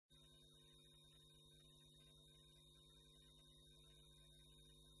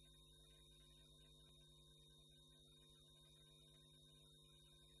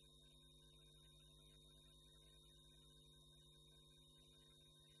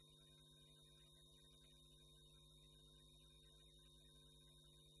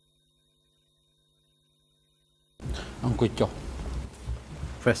អង្គុយចុះ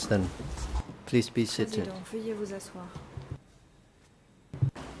President, please be seated. Président, veuillez vous asseoir.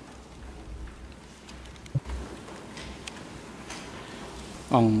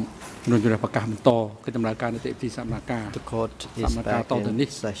 អង្គនុយរដ្ឋប្រកាសបន្តគឺដំណើរការនីតិវិធីសកម្មការ The court is back in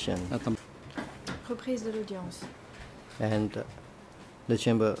session, Reprise de l'audience. and the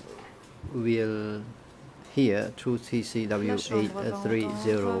chamber will hear through TCW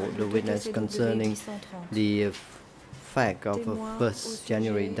 830 the witness concerning the fact of a 1st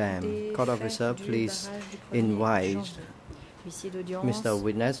January dam. Court officer, please invite Mr.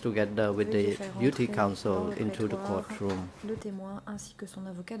 Witness together with the duty counsel into the courtroom. Le témoin ainsi que son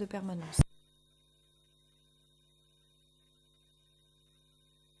avocat de permanence.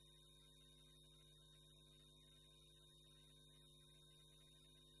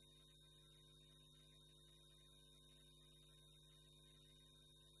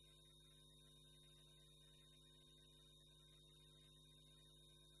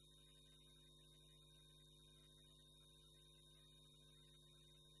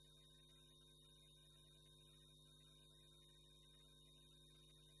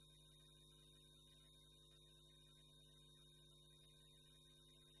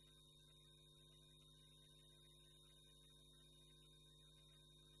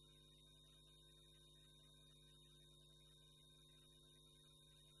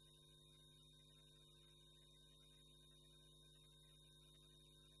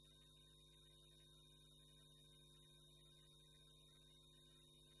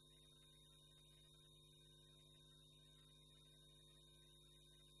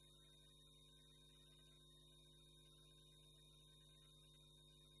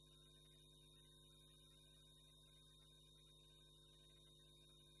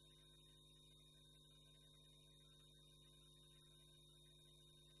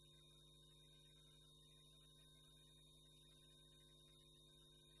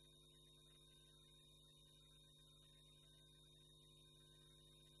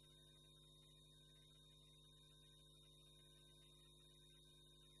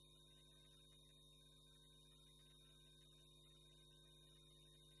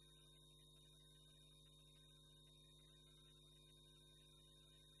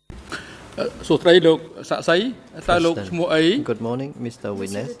 Good morning, Mr.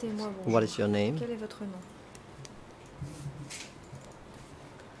 Witness. What is your name? Quel est votre nom?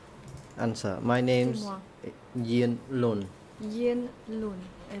 Answer. My name is Yean Lon. Yean Lon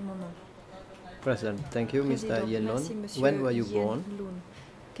est mon nom. President, thank you, Mr. Yean Lon. Merci, When were you Yean born? Lon.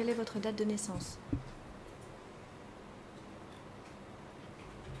 Quelle est votre date de naissance?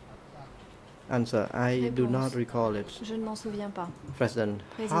 Answer. I do not recall it. Je ne m'en souviens pas. President,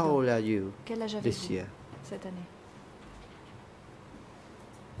 how old are you Quel âge this avez-vous year? cette année?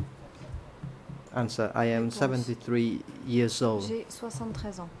 Answer. I am 73 years old. J'ai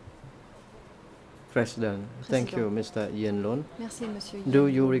 73 ans. President, thank you, Mr. Yean Lon. Merci, monsieur Yean Do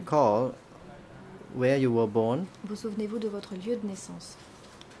you Lon. recall where you were born? Vous souvenez-vous de votre lieu de naissance?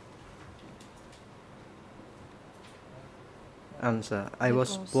 Answer. I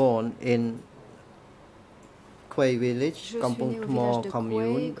was born in Quay Village, Kampong Thom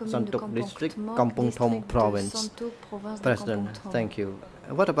Commune, Santok District, Kampong Thom Province. President, thank you.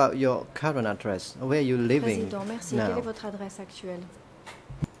 What about your current address? Where are you living Président, merci. now? Quelle est votre adresse actuelle?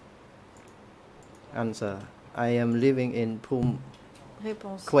 Answer. I am living in Phum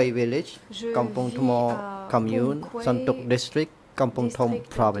Réponse. Quay Village, Je Kampong vis Thom à Commune, Phum Quay Santok District, Kampong Thom District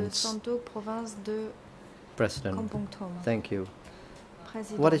de Province. Santok, province de President, Kampong Thom. thank you.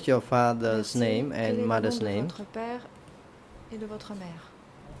 Président. What is your father's Merci. name Quel est and le mother's nom de name? votre père et de votre mère?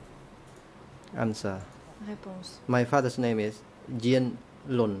 Answer. Réponse. My father's name is Yean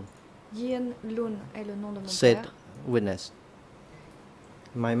Lon, Yean Lon est le nom de mon said père. witness.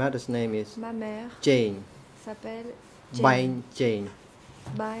 My mother's name is Ma mère Jane, s'appelle Bain Jane.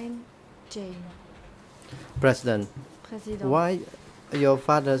 Bain Jane. President, Président. why your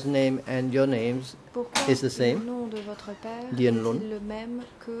father's name and your names Pourquoi is the le same? nom de votre père Yean Lon. est le même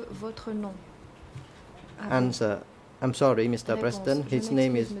que votre nom? À vous. Answer. I'm sorry, Mr. Réponse. President. Je His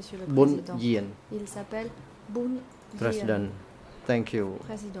name is m'excuse, Monsieur le Bun Président. Yean. Il s'appelle Bun President, thank you.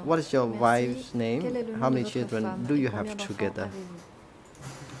 Président. What is your Merci. wife's Quel est name? le nom How de many votre children femme do et you combien have d'enfants together? avez-vous?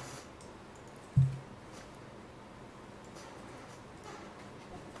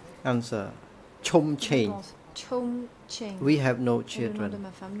 Answer. Chom Chain. Réponse. Chom Cheng. We have no est le nom de children.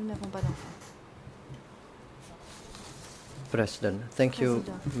 ma femme. Nous n'avons pas d'enfants. President, thank you,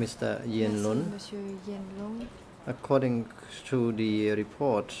 Président. Mr. Yean Merci, Lon. Monsieur Yean Lon. According to the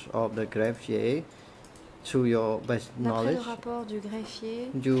report of the greffier, To your best D'après le knowledge, rapport du greffier,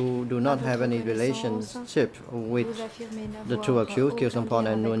 you do not have any relationship with vous affirmez the two n'avoir accused, Kyo aucun Sampon lien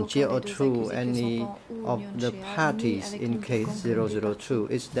and avec Nuon aucun Chea, des or deux through accusés, Kyo any Sampon ou of Nuon the Chea, ni parties avec in une case quelconque des 002.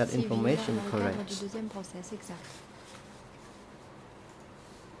 parties Is that civiles information dans le cadre du correct? deuxième procès, c'est exact.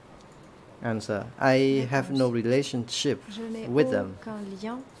 Answer. I have no Réponse. relationship Je n'ai with them, aucun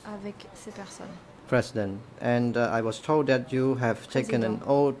lien avec ces personnes. President. And I was told that you have taken an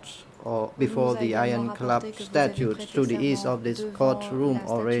oath or before the Iron Club statue to the east of this courtroom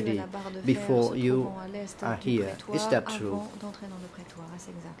already before you are here. Is that true? D'entrer dans le prétoire, c'est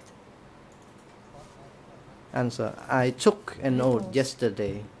exact. Answer. I took an oath Réponse.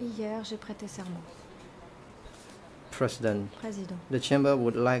 yesterday. Hier, j'ai prêté serment. President. Président. The chamber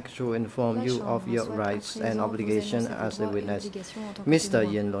would like to inform La you Chambre of your souhaite rights à présent and vous obligations énoncer vos as a droits et witness. obligations en tant que Mr.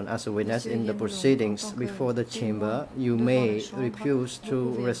 témoin. Yean Lon, as a witness Monsieur in the Yean Lon, proceedings en tant que before the chamber, témoin you devant may la Chambre, refuse vous to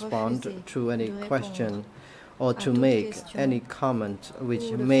pouvez respond refuser to any de répondre question or à to toute make question any comment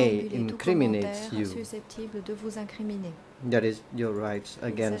which ou de may formuler tout incriminate commentaire you. susceptible de vous incriminer. That is your rights Il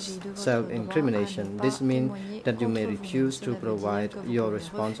s'agit against de votre self-incrimination. droit à ne This pas means témoigner that you may contre vous-même. refuse to Cela veut dire provide que vous your pouvez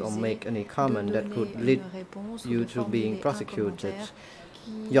response or refuser make any de comment that donner could une lead réponse ou you de to being formuler un prosecuted. commentaire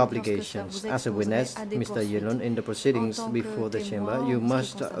qui, Your lorsque cela obligations vous as a exposerait witness, à des Mr. poursuites. Yean Lon, in the En proceedings tant que before the témoin, chamber, you en ce qui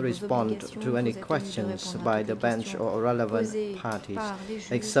must concerne vos respond obligations, to any vous êtes tenu de questions répondre by à toutes the les bench questions or relevant posées parties, par les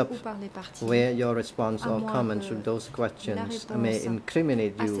juges except ou par les parties, where your response à or moins comment que to those la questions réponse may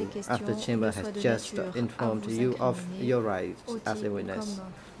incriminate à ces you after questions chamber ne has soit de just nature à informed vous you of incriminer your rights au as a titre, witness. comme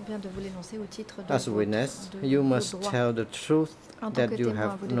on vient de vous l'énoncer, au titre de, As a witness, you vos must droits. tell the truth En tant that que you témoin,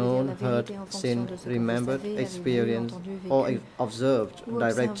 have vous devez dire known, la heard, vérité en fonction seen, de ce que vous remembered, savez, avez vu, experienced, entendu, or vécu, observed ou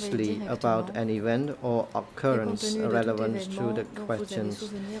observé directly about directement, an event or et compte occurrence tenu de tout relevant to événement the dont vous avez questions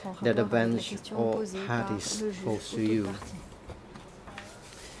souvenir en that the rapport avec la bench question or posée par parties le juge pose ou to toute you. partie.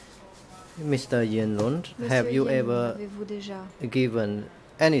 Mr. Yean Lon, Monsieur have you Yean, ever avez-vous déjà given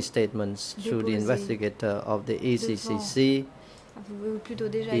any statements to the déposé investigator of the ECCC? avez-vous plutôt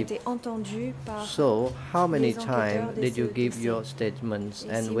déjà If été entendu par So, how many les enquêteurs times des did you give CETC? your statements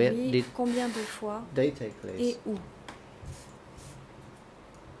Et and si where oui, did combien de fois they take place? et où?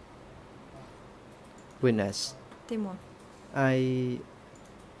 Witness. Témoin. I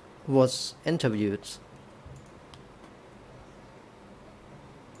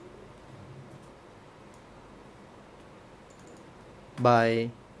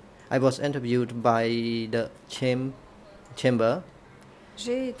was interviewed by the chamber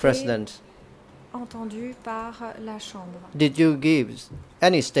J'ai été president. entendu par la Chambre. Did you give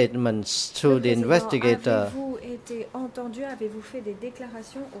any statements to Le the président, investigator? avez-vous été entendu? Avez-vous fait des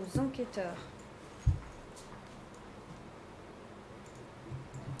déclarations aux enquêteurs?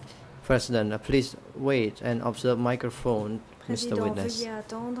 President, please wait and observe microphone, Mr. Président, Witness. veuillez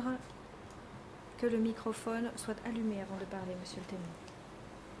attendre que le microphone soit allumé avant de parler, Monsieur le témoin.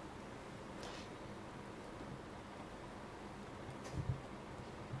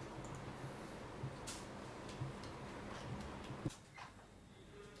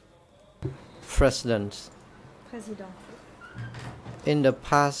 President, Président, in the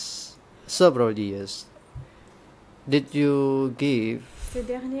past several years, did you give ces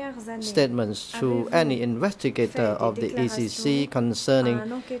dernières années, statements to avez-vous any investigator fait of des the ECC déclarations concerning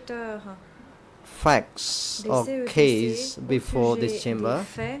un enquêteur facts des or CETC case au before sujet this chamber? des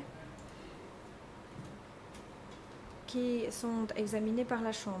faits qui sont examinés par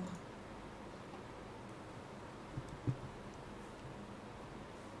la Chambre?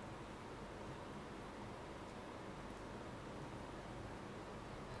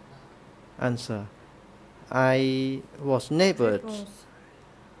 Answer. I was neighbored. Réponse.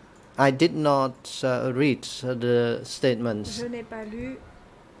 I did not read the statements, Je n'ai pas lu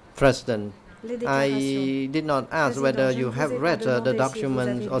President. les déclarations. I did not ask Président, whether je you ne vous have ai pas read the demandé si vous documents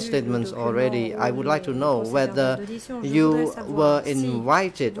avez or lu statements le already. document I would like to know les whether d'audition. Je you voudrais savoir were si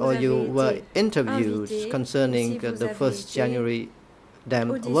invited vous or avez you were été interviewed invité, concerning si vous the avez 1st été January dam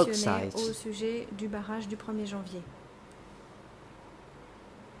work auditionné au sites. sujet du barrage du 1er janvier.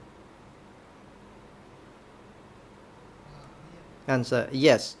 Answer.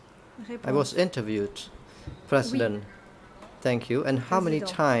 Yes, I Réponse. was interviewed, President. Thank you. And how many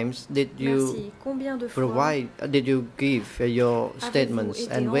Président. times did you Merci. Combien de fois did you give your avez-vous statements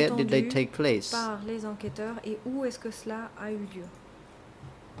été and where did they entendu take place? par les enquêteurs et où est-ce que cela a eu lieu?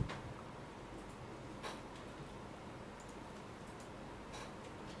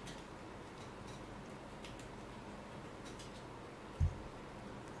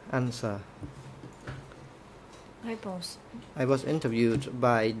 Answer. Réponse. I was interviewed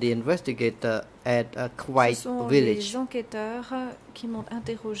by the investigator at a Ce quiet sont village. les enquêteurs qui m'ont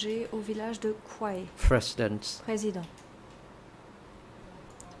interrogé au village de Kwai. President, Président.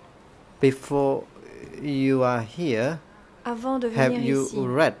 before you are here, Avant de have venir you ici,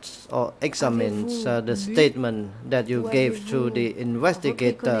 read or examined Avez-vous the lu statement that you ou gave to avez-vous the repris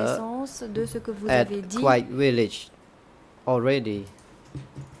investigator connaissance de ce que vous at avez dit quiet village already?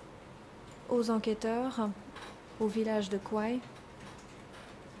 aux enquêteurs au village de Kwai?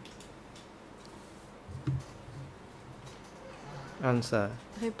 Answer.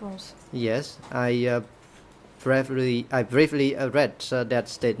 Réponse. Yes, I briefly read that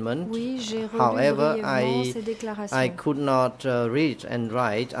statement. Oui, j'ai relu However, brièvement ces déclarations. I could not read and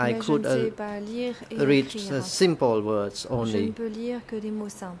write. I Mais je could ne sais pas lire et read écrire. simple words Je ne only. peux lire que des mots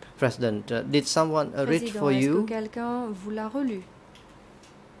simples. President, did someone read Président, for est-ce que you? quelqu'un vous l'a relu?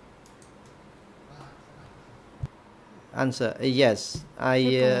 Answer. Yes,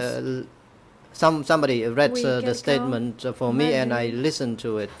 somebody read Oui, the quelqu'un statement for me m'a and I lu listened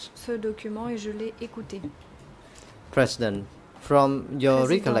to it. Ce document et je l'ai écouté. President, from your Président.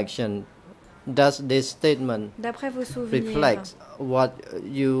 recollection, does this statement D'après vos souvenirs, reflect what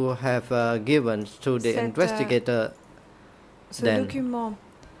you have given to the investigator ce then? document,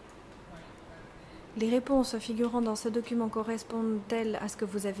 les réponses figurant dans ce document correspondent-elles à ce que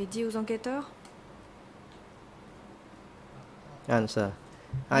vous avez dit aux enquêteurs? Answer.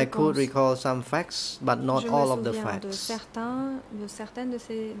 I could Réponse. recall some facts, but not Je all me of the souviens de facts. certains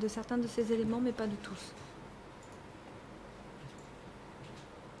de ces éléments, mais pas de tous.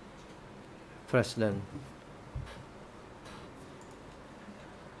 President.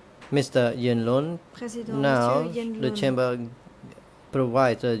 Mr. Yean Lon, Président, now Monsieur Yean the Lon, chamber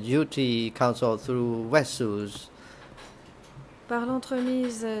provides a duty counsel through vessels. par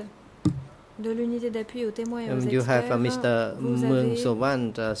l'entremise de l'unité d'appui aux témoins et aux You have experts, Mr. vous Moon avez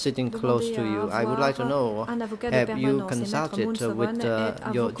Sovant sitting close demandé to à you. I would like to know, un avocat de have you permanence et Maître consulted Moon with Sovan est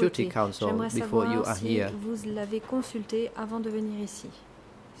à your vos duty côtés. counsel J'aimerais before you savoir are si here? vous l'avez consulté avant de venir ici,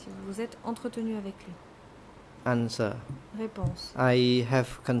 si vous vous êtes entretenu avec lui. Answer. Réponse. I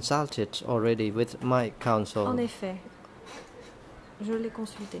have consulted already with my counsel. En effet, je l'ai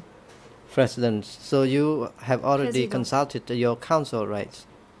consulté. President, so you have already Président. consulted your counsel, right?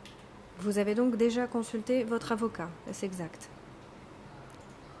 Vous avez donc déjà consulté votre avocat, c'est exact.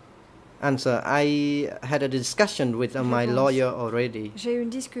 Answer. I had a discussion with my Réponse. lawyer already. J'ai eu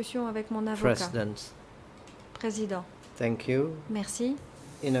une discussion avec mon avocat. President. Président, Thank you. merci.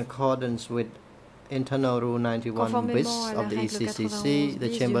 In accordance with Internal Rule 91 bis Conformément à la of the règle ECCC, 91 the bis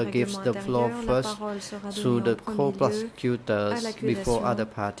du chamber gives règlement the floor intérieur, la first parole sera to donnée the en premier lieu co-prosecutors à before l'accusation other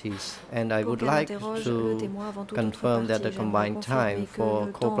parties. And I pour would qu'elle like interroge le to témoin avant toute confirm autre that the partie. J'aimerais combined confirmer time que for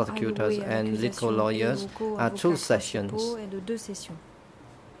le temps co-prosecutors alloué à and lead l'accusation et co-lawyers aux co-avocats are 2 principaux sessions. est de 2 sessions.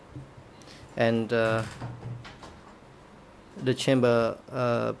 And the chamber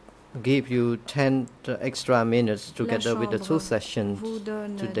give you 10 extra minutes together with the 2 chambre sessions vous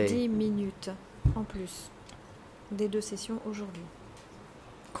donne today. 10 minutes en plus des 2 sessions aujourd'hui.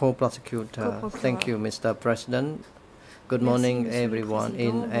 Co-prosecutor. Co-procureur. Thank you, Mr. President. Good Merci, morning, Monsieur le everyone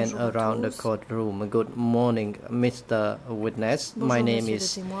Président. in and Bonjour à around the tous. courtroom. Good morning, Mr. Witness. Bonjour, My name Monsieur le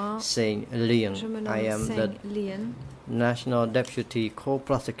is témoin. Saint Leon. Je me I am nomme the Saint Leon. National Deputy Je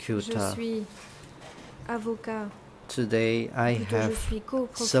Co-Prosecutor. suis avocat. Today, I Plutôt, je have suis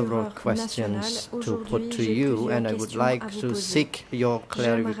several co-procureur national. questions to Aujourd'hui, put to j'ai you, plusieurs and I would questions like à vous to poser. seek your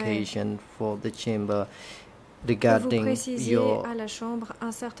clarification for the chamber regarding Vous précisiez your à la Chambre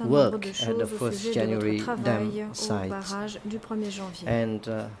un certain work nombre de at the choses au 1st sujet de January votre dam travail au site. barrage du 1er janvier. And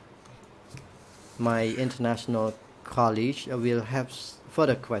my international colleague will have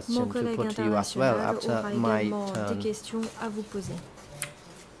further Mon questions to collègue put to you as well international after aura my également des turn. questions à vous poser.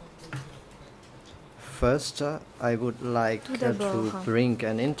 First, I would like Tout to d'abord, bring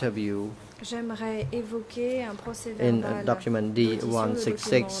an interview j'aimerais évoquer un procès in verbal document d'audition, le document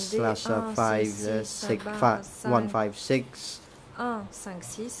D166/5156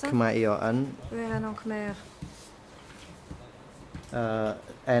 156 Khmer An, en Khmer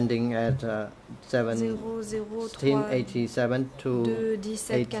ending at 003 1787 to de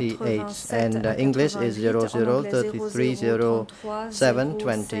 88, 1787 and à English is 88, en anglais 00330720,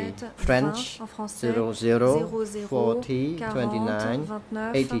 0033 French 20, en français 0040 29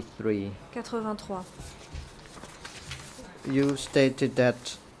 29 83. 83. You stated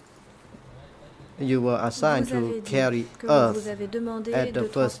that you were assigned Vous avez to dit carry que vous earth avez demandé at de the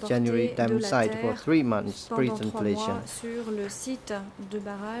 1st January transporter de dam la site for terre 3 months pendant 3 pre-translation. mois sur le site de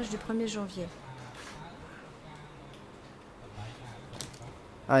barrage du 1er janvier.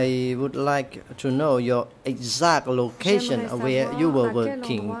 I would like to know your exact location J'aimerais where savoir you were à quel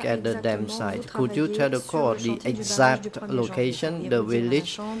working endroit at the dam exactement vous site. Could you tell the travailliez sur court le the chantier du barrage du exact 1er janvier. location, the Pourriez-vous dire à la village,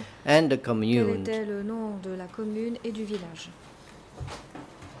 Chambre and the quel commune? était le nom de la commune et du village?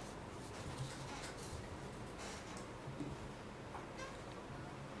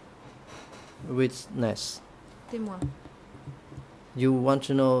 Witness. Témoin. You want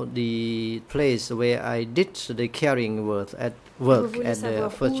to know the place where I did the carrying work at Vous voulez the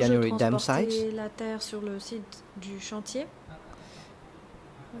savoir 1st où January je dam site? transportais la terre sur le site du chantier?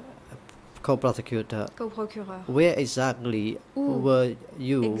 Co-prosecutor. Co-procureur. Where exactly Où were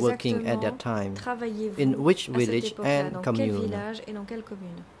you working at that exactement time? travailliez-vous In which à cette village époque-là? and Dans quel commune? village et dans quelle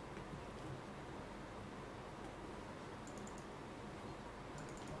commune?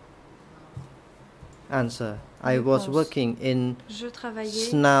 Answer. I was Réponse. working in Je travaillais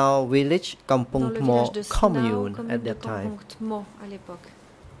Snau village, dans Kampong le Mo village de Snau, commune commune at de that time. Kampong Mo à l'époque.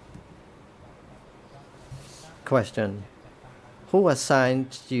 Question. Who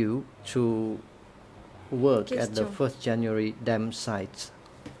assigned you to work at the Question. 1st January dam site?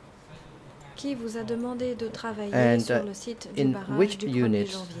 Qui vous a demandé de travailler And sur le site du in barrage which du 1er unit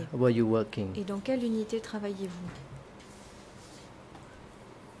janvier? were you working? Et dans quelle unité travaillez-vous?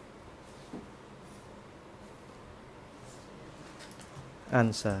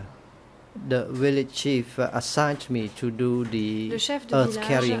 Answer. The village chief assigned me to do the Le chef de earth village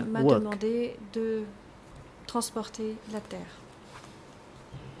carrying m'a work. demandé de transporter la terre.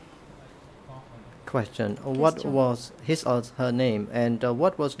 Question. What Question. was his or her name, and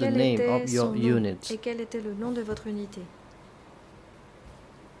what was the Quel name était of your son nom unit? et quel était le nom de votre unité?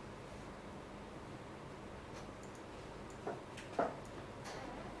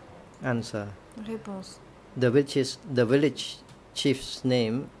 Answer. Réponse. The village chief's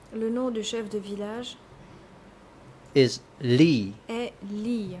name Le nom du chef de village is Lee. est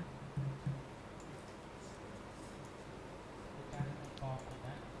Lee.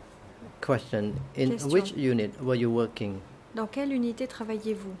 Question. In Question. which unit were you working? Dans quelle unité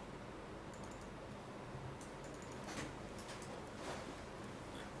travaillez-vous?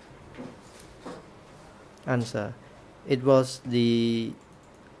 Answer. It was the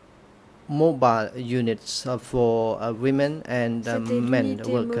mobile units for women and C'était men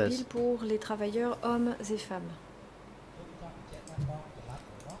l'unité workers. mobile pour les travailleurs hommes et femmes.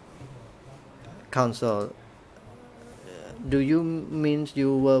 Council. Do you mean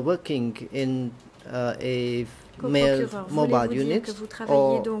you were working in a male Co-procureur, mobile voulez-vous dire unit que vous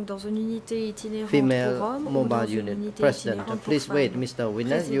travaillez or donc dans une unité itinérante female pour hommes ou dans mobile une unit? unité President, itinérante pour please wait, femmes? Mr.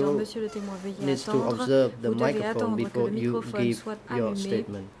 Witness. Président, You monsieur le témoin, veuillez need to attendre. observe the Vous devez microphone attendre que before le you microphone give soit your allumé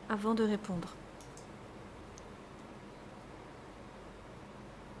statement. avant de répondre.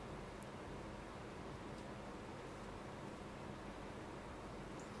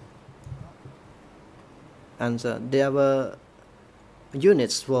 Answer. There were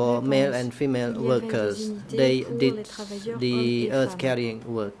units for Réponse. male and female Il y avait workers. des unités They pour did les travailleurs hommes the et earth femmes. carrying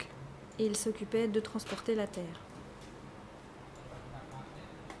work. Et il s'occupait de transporter la terre.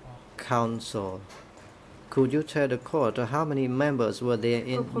 Council. Could you tell the court how many members were there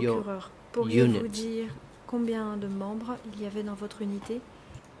in your Co-procureur, pourriez-vous unit? dire combien de membres il y avait dans votre unité?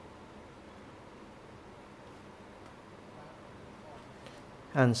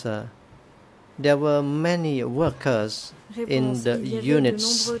 Answer. There were many workers in Réponse. the Il y avait de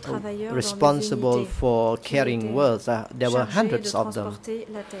units nombreux travailleurs responsible dans les unités for qui carrying étaient work. There were chargés hundreds de of them. transporter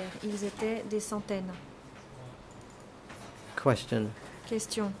la terre. Ils étaient des centaines. Question.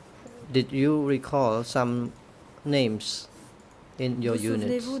 Question. Did you recall some names in your Vous unit?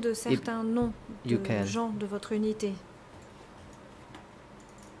 souvenez-vous de certains noms you de can. gens de votre unité?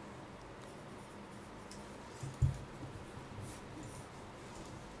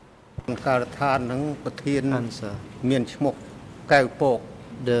 Answer.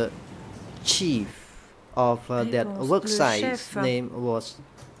 The chief of that Réponse. work Le site's chef name was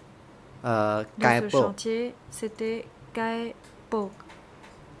De Kai ce Po. chantier, c'était Kai Pok.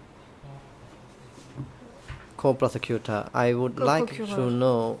 Co-prosecutor, I would like to Co-procureur.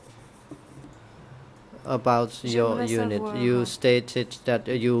 know about your J'aimerais unit. savoir. You stated that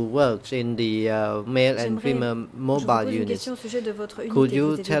you worked in the male and J'aimerais- female Je vous mobile pose une units. question au sujet de votre unité. Could you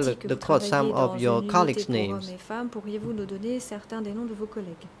Vous avez tell dit que the vous court some travailliez of dans your une colleagues' unité pour names? hommes et femmes. Pourriez-vous nous donner certains des noms de vos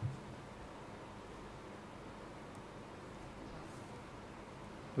collègues?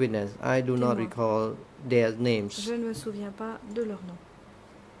 Witness, I do not Témoin. recall their names. Je ne me souviens pas de leur nom.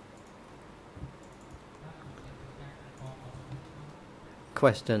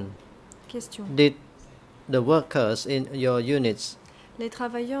 Question. Question. Did the workers in your units Les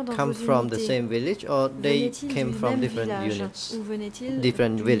travailleurs dans come vos from the unités, same village or they venaient-ils came du from même different village units, ou venaient-ils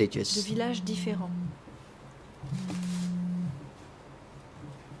different de villages? villages différents?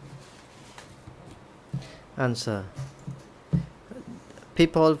 Answer.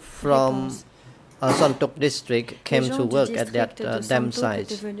 People from Réponse. Santok district came Les to gens du work at that district de dam Santok étaient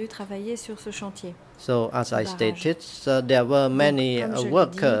site. venus travailler sur ce chantier. So as I barrage. stated, there were many Donc, comme je l'ai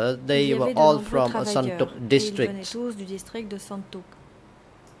workers. dit, il They y were avait de all nombreux from travailleurs Santok et ils venaient district. tous du district de Santok.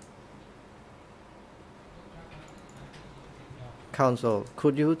 Counsel,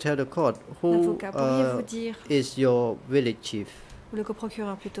 could you tell the court who L'avocat, pourriez-vous dire, is your village chief? ou le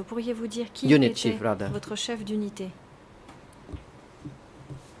coprocureur plutôt, pourriez-vous dire qui Unit était chief, rather. votre chef d'unité?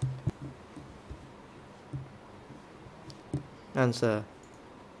 Answer.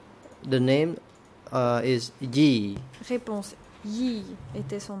 The name is Yi. Réponse. Yi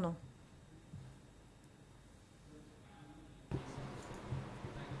était son nom.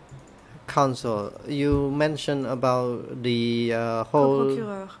 Counsel, you mentioned about the whole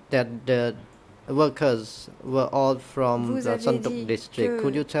Coprocureur, that the workers were all from vous the avez Santok dit district.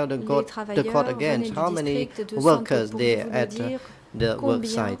 Could you tell the les court travailleurs again venaient du how many district de workers Santok. there Pourriez-vous nous at dire the work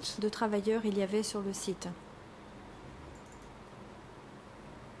combien site? de travailleurs il y avait sur le site?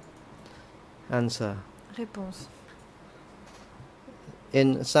 Answer. Réponse.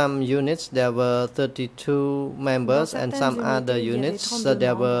 In some units there were 32 members, and some other units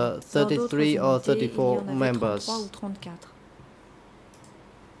there were 33 or 34 members. 33 ou 34.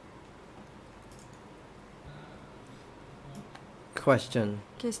 Question.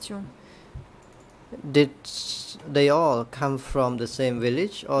 Question. Did they all come from the same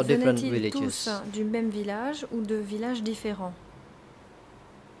village or different Venaient-ils villages? tous du même village ou de villages différents?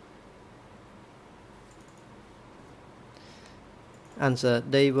 Answer.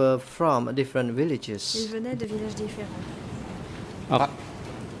 They were from different Ils villages. venaient de villages différents.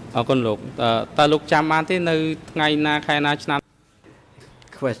 អរគុណលោកតើលោកចាំបានទេនៅថ្ងៃណាខែណាឆ្នាំ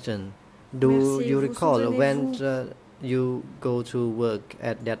Question. Do Merci. you Vous recall when souvenez-vous you go to work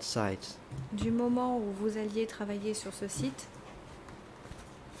at that site? Du moment où vous alliez travailler sur ce site,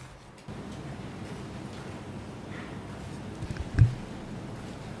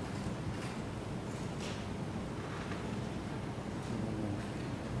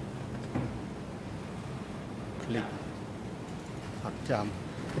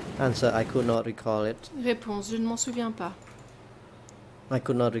 Answer. I could not recall it. Réponse, je ne m'en souviens pas. I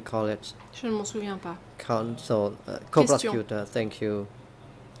could not recall it. Je ne m'en souviens pas. Counsel, co-prosecutor, thank you.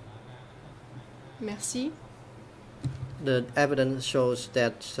 Merci. The evidence shows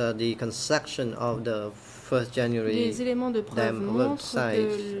that the construction of the 1st January Les éléments de preuve dam work montrent site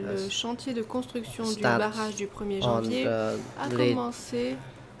que le chantier de construction du starts barrage du 1er on janvier a late commencé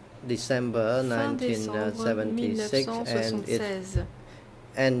December fin décembre 1976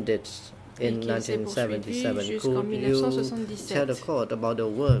 and it 1976 ended et in qu'il s'est poursuivi 1977. jusqu'en Could you tell the 1977. court about the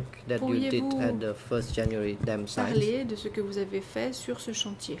work that you did Pourriez-vous at the 1st January dam site? Parler de ce que vous avez fait sur ce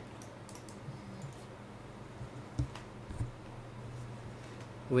chantier.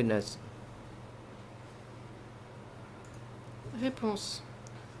 Witness. Réponse.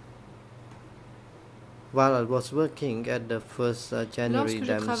 While I was working at the 1st January Lorsque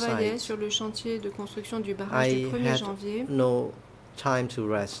je dam travaillais site, sur le chantier de construction du barrage du I 1er had janvier, no time to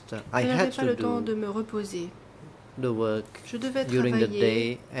rest. I je n'avais had pas to le temps do de me reposer. the work Je devais during the travailler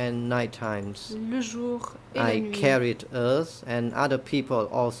day and night times. le jour et la I nuit. carried earth and other people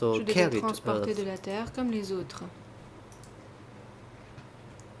also Je devais carried transporter earth. de la terre comme les autres.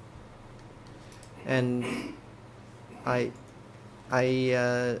 And I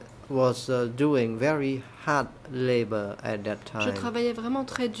was doing very hard labor at that Je time. travaillais vraiment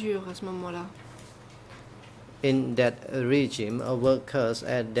très dur à ce moment-là. In that regime, workers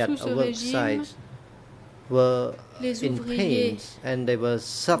at that Sous ce work régime, site were les in ouvriers pain and they were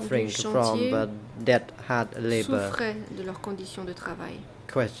suffering du from chantier that hard labor. souffraient de leurs conditions de travail.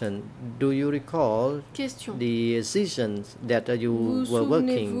 Question. Do you recall Question. the seasons that you Vous were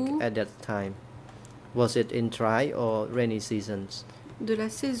working souvenez-vous at that time? Was it in dry or rainy seasons? De la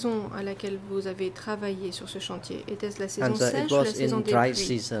saison à laquelle vous avez travaillé sur ce chantier, était-ce la saison Answer. It sèche ou la was saison in des dry pluies?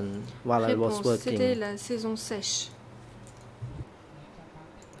 season while I was Réponse, c'était working. la saison sèche.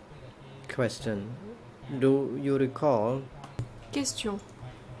 Question. Do you recall Question.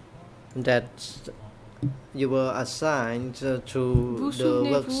 that you were assigned to Vous the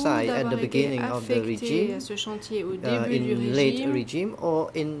work souvenez-vous site at the d'avoir été beginning of the affecté à regime, ce chantier au début du in late régime, regime, or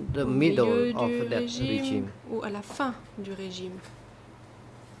in the au middle milieu of du that régime regime? ou à la fin du régime?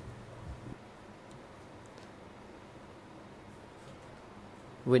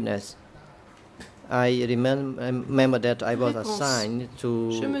 Witness. I remember that I was Réponse. assigned Je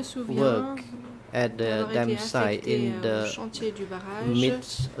me to souviens work at the d'avoir dam été site affecté in au the chantier du barrage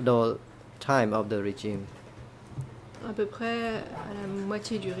middle time of the regime. à peu près à la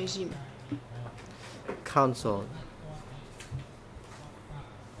moitié du régime. Counsel,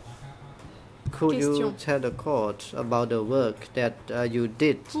 could you Question. tell the court about the work that you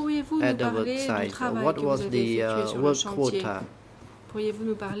did Pourriez-vous at nous the work parler du site? travail What que vous was avez the effectué sur le work chantier? quota? Pourriez-vous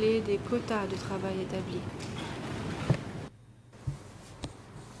nous parler des quotas de travail établis?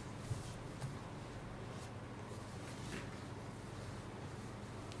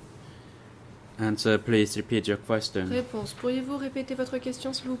 Answer, please repeat your question. Réponse. Pourriez-vous répéter votre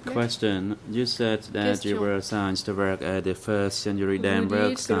question, s'il vous plaît? Question. You said that you Question. were assigned to work at the first century dam Vous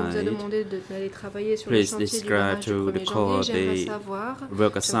work dites que l'on vous a site. demandé d'aller travailler sur le Please chantier du describe barrage du to 1er the janvier. court J'aimerais the savoir, work j'aimerais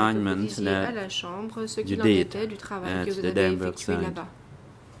que vous assignment disiez à that la Chambre ce you qu'il en did était du travail at que vous the avez dam work effectué site. là-bas.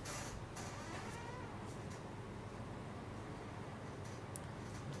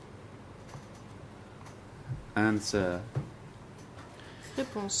 Answer.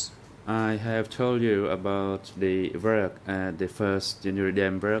 Réponse. I have told you about the work at the first century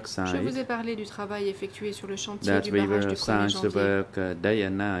dam work Je vous ai site. parlé du travail effectué sur le chantier That du we barrage were du 1er assigned to janvier. work day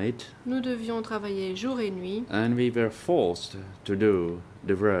and night, Nous devions travailler jour et nuit. and we were forced to do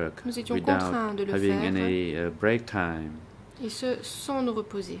the work Nous étions without contraints de le having faire, any break time. et ce, sans nous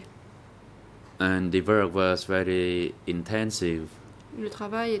reposer. And the work was very intensive. Le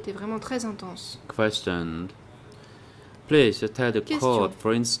travail était vraiment très intense. Question. Please tell the Question. court,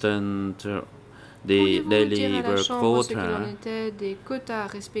 for instance, the Pourriez-vous dire daily à la work Chambre ce qu'il en quota, était des quotas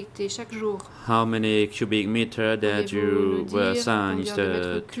respectés chaque jour? how many cubic meters that Pourriez-vous you nous were dire assigned combien de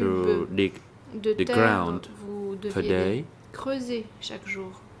mètres to cubes dig de the terre ground vous per deviez day? creuser chaque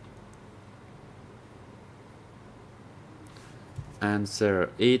jour? Answer.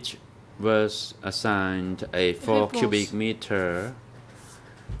 Each was assigned a 4 Réponse. cubic meter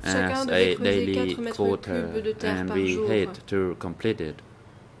Chacun as devait a creuser daily 4 mètres quota, cubes de terre and par we jour. had to complete it.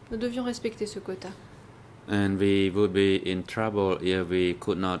 Nous devions respecter ce quota. And we would be in trouble if we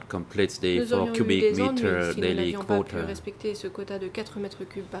could not complete the Nous 4 aurions eu cubic des ennuis meter si nous daily n'avions pas pu quota. respecter ce quota de 4 mètres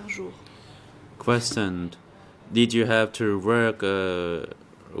cubes par jour. Question. Did you have to work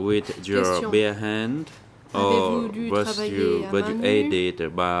with your Question. bare hand, or Avez-vous dû were travailler à you main nue, aided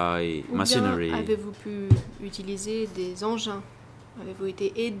by ou bien machinery? avez-vous pu utiliser des engins? Avez-vous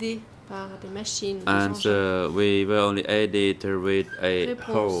été aidé par des machines, des engins? Answer. We were only aided with a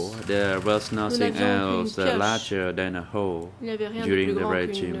Réponse. hoe. There was nothing n'avions else qu'une pioche. larger than a hoe Il n'y avait rien de during plus the grand qu'une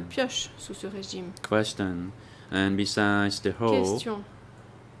regime. pioche sous ce régime. Question. And besides the hoe, Question.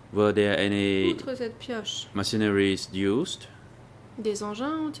 were there any Outre cette pioche, machineries used? des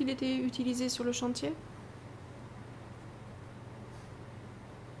engins ont-ils été utilisés sur le chantier?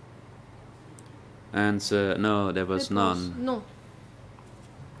 Answer. No, there was Réponse. none. Non.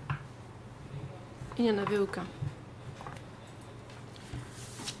 Il n'y en avait aucun.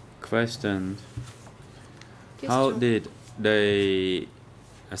 Question. How Question. did they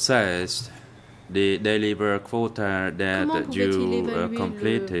assess the daily work quota Comment that pouvait-il you évaluer le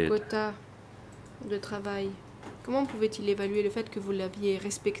completed? quota de travail? Comment pouvait-il évaluer le fait que vous l'aviez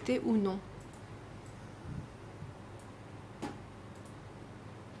respecté ou non?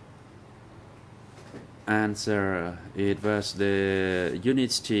 Answer. It was the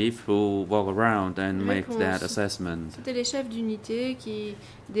unit chief who walked around and make that Réponse. assessment. C'était les chefs d'unité qui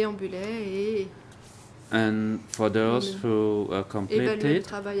déambulaient et And for those who évaluaient le completed,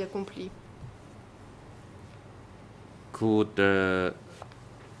 travail accompli. could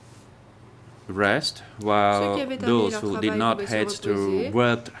rest, Ceux while qui avaient terminé those leur who travail did not pouvaient se had to reposer.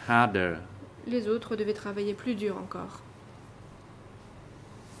 work harder. Les autres devaient travailler plus dur encore.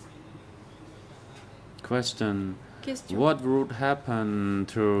 Question. Question. What would happen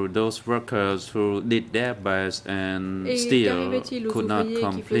to those workers who did their best and Et still qu'arrivait-il aux could not ouvriers qui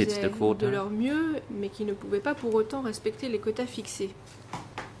complete faisaient the de quota? leur mieux, mais qui ne pouvaient pas pour autant respecter les quotas fixés?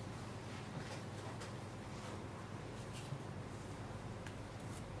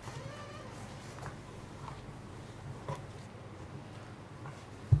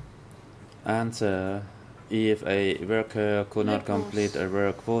 Answer. If a worker could not Réponse. complete a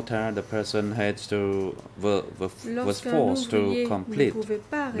work quota, the person had to was Lorsqu'un forced to ouvrier ne complete pouvait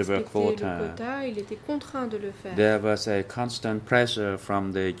pas the respecter work le quota. quota, il était contraint de le faire. There was a constant pressure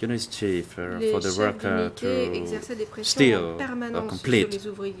from the unit chief Les for the chefs worker d'unité to exerçaient des pressions still en permanence sur complete les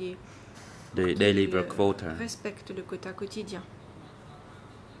ouvriers the qui daily work quota. respectent le quota quotidien.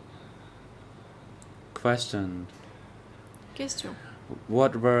 Question. Question.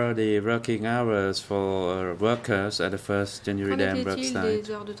 What were the working hours for workers at the first January Qu'en Dam work était-il site?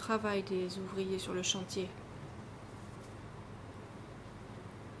 des heures de travail des ouvriers sur le chantier?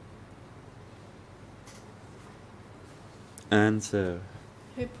 Answer.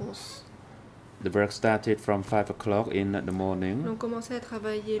 Réponse. The work started from 5 o'clock in the morning On commençait à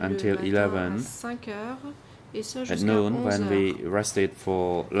travailler until le matin 11 à 5 heures et ça at jusqu'à noon 11 when heures. we rested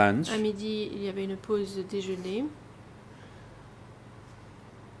for lunch. À midi, il y avait une pause déjeuner.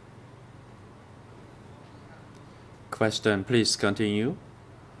 Question, please continue.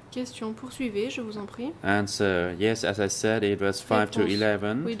 Question, poursuivez, je vous en prie. Answer. Yes, as I said, it was 5 to Réponse.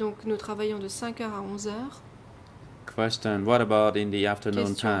 11. Oui, donc nous travaillons de 5 heures à 11 heures. Question, what about in the afternoon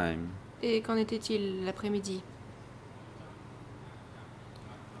Question. time? Et qu'en était-il l'après-midi?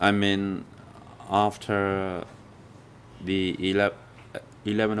 I mean, after the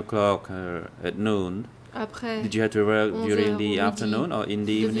 11 o'clock at noon, Après, did you have to work 11 during heures au the midi, afternoon or in the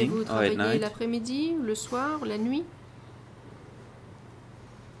evening deviez-vous or at travailler night? l'après-midi, le soir, la nuit?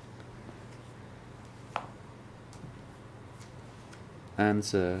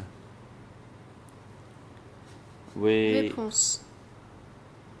 Answer. We Réponse.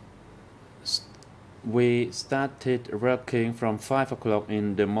 started working from 5 o'clock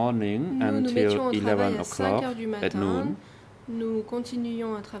in the morning Nous nous mettions until au travail 11 à 5 o'clock heures du at matin. noon. Nous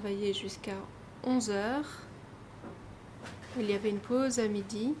continuions à travailler jusqu'à 11 heures. Il y avait une pause à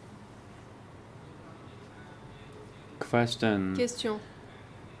midi. Question. Question.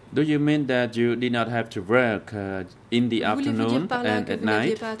 Do you mean that you did not have to work in the Voulez-vous dire afternoon par là and que at vous n'aviez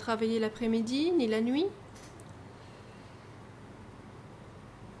night? pas à travailler l'après-midi ni la nuit?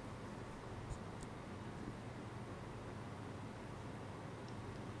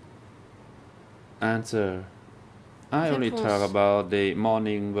 Answer. I only Réponse. talk about the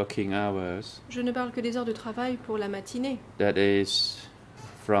morning working hours. Je ne parle que des heures de travail pour la matinée, That is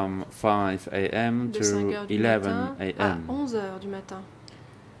from 5 a.m. de 5 to heures du 11 matin à a.m. 11 heures du matin.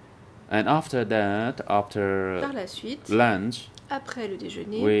 And after that, after Par la suite, lunch, après le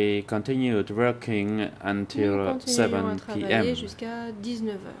déjeuner, we continued working nous until continuions 7 à travailler p.m. jusqu'à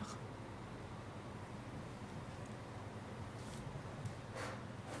 19 heures.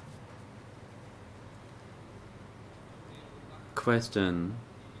 Question.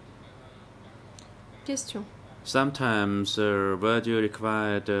 Question. Sometimes were you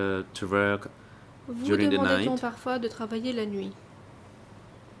required to work Vous during the demandait-on night? parfois de travailler la nuit?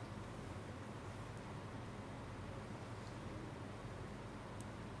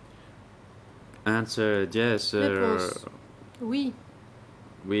 Answer, yes. Réponse. Oui,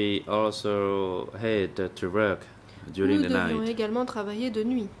 We also had to work during nous the devions night. également travailler de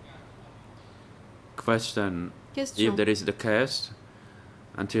nuit. Question. Question. If there is the case,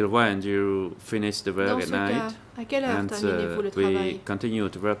 until when you finish the work Dans at ce cas, night? à quelle heure terminez-vous le we travail?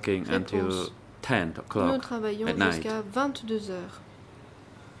 continued working until Réponse. 10 Nous o'clock travaillons at night. jusqu'à 22 heures.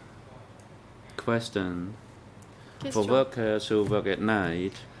 Question. For Question. workers who work at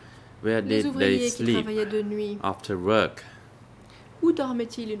night, where Les did they ouvriers qui sleep travaillaient de nuit, after work? où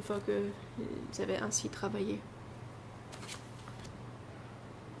dormaient-ils une fois qu'ils avaient ainsi travaillé?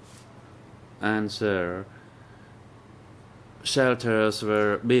 Answer. Shelters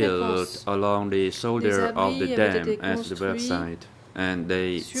were built Réponse. along the shoulder of the abris avaient dam été at the work construits site, and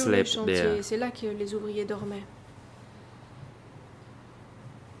they Sur le slept chantier, there. c'est là que les ouvriers dormaient.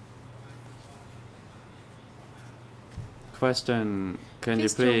 Question. Can you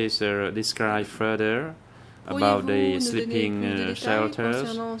Question. please describe further about Pourriez-vous the nous donner sleeping plus de détails shelters?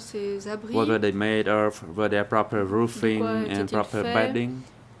 concernant ces abris? What were they made of? Were there proper roofing quoi and étaient-ils proper faits? bedding?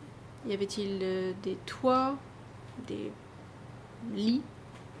 Y avait-il des toits, des lits?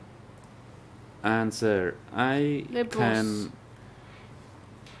 Answer. I Réponse.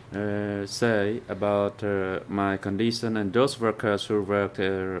 can say about my condition and those workers who worked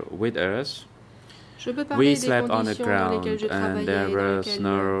with us. Je peux parler We des slept on the conditions dans lesquelles ground je and travaillais there et dans was lesquelles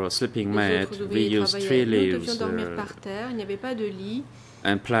no sleeping les mat. autres We ouvriers used tree travaillaient. Nous devions leaves dormir par terre, il n'y avait pas de lit.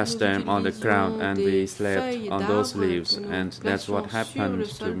 and placed Nous them on the ground utilisions and des we slept feuilles on those d'arbres leaves, que nous and that's what placions sur happened le to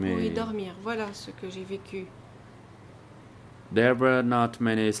sol pour y me. dormir. Voilà ce que j'ai vécu. There were not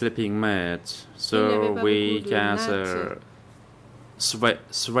many sleeping mats, Il n'y so avait pas we beaucoup de just nattes.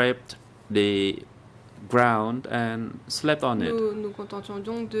 swept the ground and slept on it. Nous nous contentions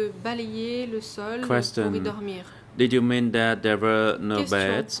donc de balayer le sol Question. pour y dormir. Did you mean that there were no Question.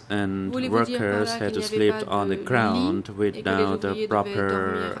 beds and Voulez-vous dire par workers là had qu'il to n'y avait sleep pas on de the ground lit et que les without a ouvriers devaient proper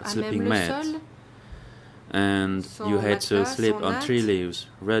dormir à sleeping même le mat? sol? And Sans you had to matelas, sleep sans on nattes? tree leaves.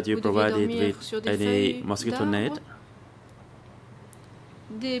 Were you Vous deviez provided dormir with sur des any feuilles mosquito net? d'arbres?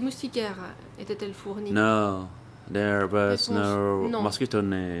 Des moustiquaires étaient-elles fournies? No, There was Réponse, no non. mosquito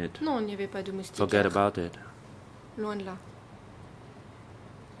net. Non, il n'y avait pas de Forget moustiquaires. about it. Loin de là.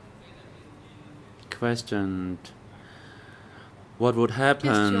 Question. What would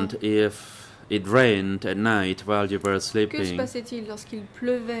happen Question. if it rained at night while you were Que se sleeping? passait-il lorsqu'il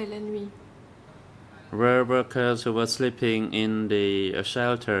pleuvait la nuit? Were workers who were sleeping in the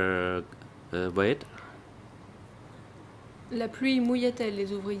shelter wet? La pluie mouillait-elle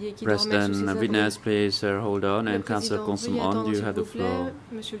les ouvriers qui dormaient sous ces President, abris? witness, please hold on, Le and Councillor président, Konsum veuillez on, attendre, you s'il have vous the plaît. floor.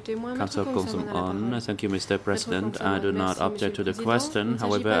 Monsieur le témoin, Maître Councillor Kong Konsum en a la on, parole. thank you, Mr. President. Konsum, I do not merci, object to the Monsieur le question. Président. Il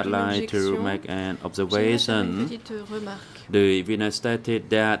ne However, s'agit I'd pas d'une like to objection. make an J'aimerais faire une observation. petite remarque. The witness stated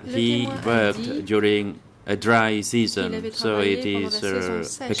that Le he témoin a worked dit during a dry qu'il season, avait so it travaillé pendant la is saison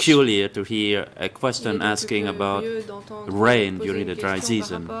sèche. peculiar to hear a Il est question donc asking about curieux d'entendre rain poser during une the dry question par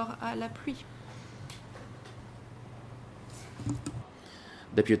season. rapport à la pluie.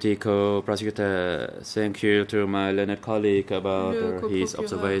 Deputy Co-Prosecutor, thank you to my learned colleague about Le his coprocureur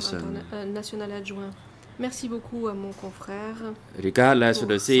observation. national adjoint. Merci beaucoup à mon confrère. Regardless of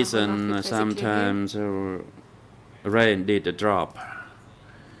pour the sa remarque season, très sometimes rain did drop.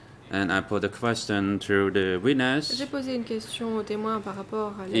 And I put the question to the witness. J'ai posé une question au témoin par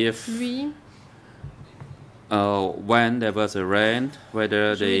rapport à la If pluie. when there was a rain,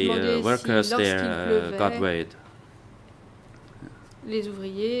 whether Je lui ai demandé the si workers lorsqu'il there got pleuvait, wet. Les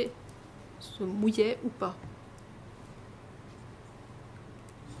ouvriers se mouillaient ou pas.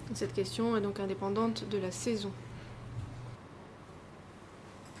 Cette question est donc indépendante de la saison.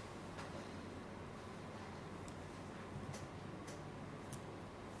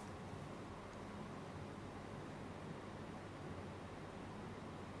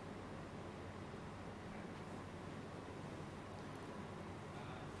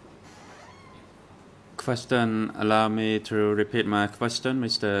 Question, allow me to repeat my question,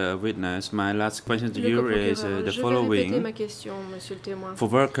 Mr. Witness. My last question to Le you is coprocureur, the je vais répéter ma following. question, monsieur le témoin. For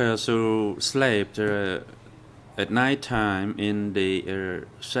workers who slept at night time in the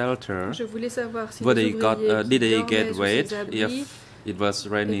shelter, Je voulais savoir si whether les ouvriers qui did they dormaient get sous wet ces abris if it was étaient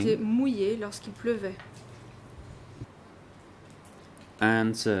raining? mouillés lorsqu'il pleuvait.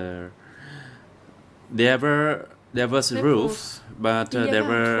 Answer. There was a roof, but Il y avait there un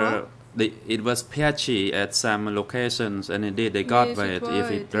were toit. it was patchy at some locations, and indeed they got Mais ce wet toit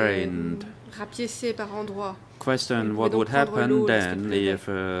if it était rained. rapiécé par endroits. Question: Il what pouvait would donc prendre happen l'eau lorsqu'il then pleuvait. if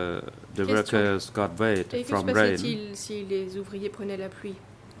the Question. workers got wet Et que se from rain? passait-il si les ouvriers prenaient la pluie?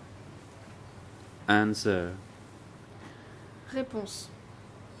 Answer: Réponse.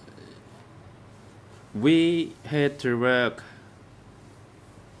 we had to work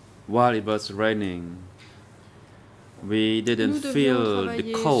while it was raining. We didn't Nous devions feel the travailler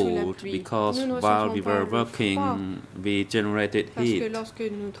sous la cold pluie. because Nous ne while ressentions we pas were le froid. working, we generated Parce que heat. lorsque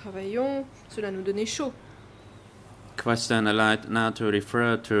nous travaillions, cela nous donnait chaud. Question: I'd like now to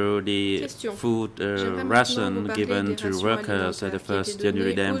refer to the Question. food J'aimerais maintenant vous ration parler given des to rations workers at alimentaires the qui étaient first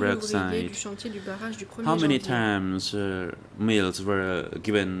January données aux Dam work ouvriers du site. chantier du barrage du 1er How many janvier. times meals were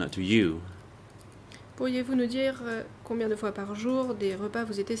given to you? Pourriez-vous nous dire combien de fois par jour des repas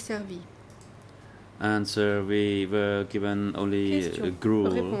vous étaient servis? Answer: we were given only Question.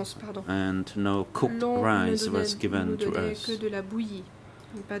 gruel, Réponse, pardon. and no cooked L'on rice ne was nous given to donnait us. que de la bouillie,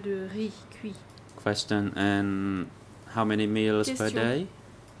 pas de riz cuit. Question: and how many meals per Question. day?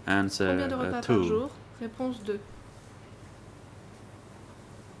 Answer: Combien de repas par 2. jour? Réponse 2.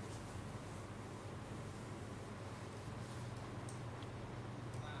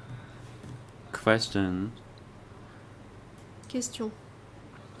 Question: Question.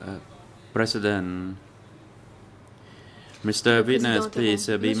 President, Mr. Le Witness, président please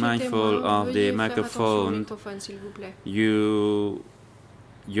interrompt. be Monsieur le mindful témoin, of the veuillez faire attention au microphone. microphone, s'il vous plaît.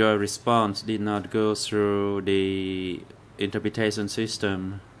 Your response did not go through the interpretation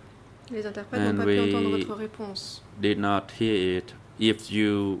system. Les interprètes And n'ont pas pu entendre we votre réponse. did not hear it. If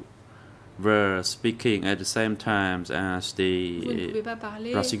you were speaking at the same time as Vous ne the pouvez pas parler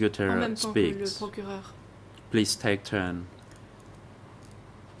en prosecutor même temps que le speaks, procureur. please take turn.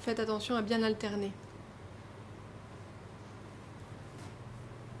 Faites attention à bien alterner.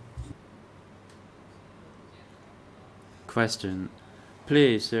 Question.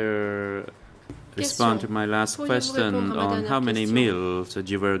 Please respond to my last Pourriez-vous question répondre à ma on dernière how many question? meals that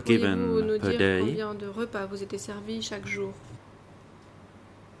you were Pourriez-vous given nous per dire day? combien de repas vous étaient servis chaque jour?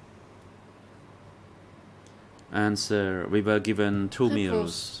 Answer: we were given 2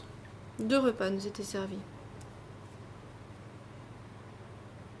 Réponse. meals. 2 repas nous étaient servis.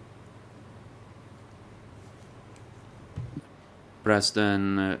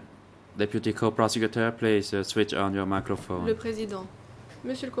 President, Deputy Co-Prosecutor, please switch on your microphone. Le président.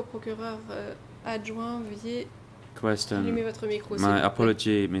 Monsieur le coprocureur adjoint, veuillez Question. Allumez votre micro, s'il vous My plaît.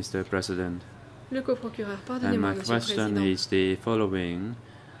 apology, Mr. President. Le coprocureur, And pardonnez-moi, my Monsieur le question Président. is the following.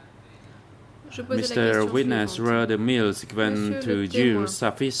 Je posais la Mr. question Witness, suivante. were the meals given Monsieur to le témoin, you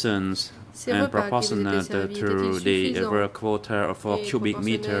sufficient Ces and repas qui vous étaient proportionate servis to étaient-ils the suffisants work quota of 4 et cubic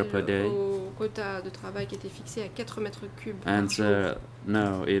meter per proportionnels day? au quota de travail qui était fixé à 4 mètres cubes par jour? Answer,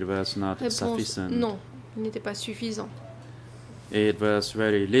 no, it was not Réponse, sufficient. non, il n'était pas suffisant. It was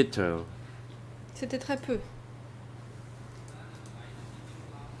very little. C'était très peu.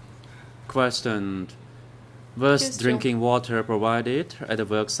 Question. Was Question. drinking water provided at the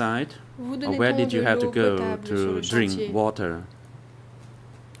work site? Vous Or donnait-on where did you de have to l'eau go potable sur to le drink chantier? water?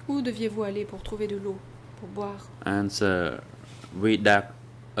 Où deviez-vous aller pour trouver de l'eau, pour boire? Answer. We dug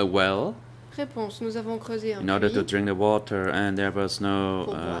a well Réponse, nous avons creusé un in order to puits drink the water, and there was no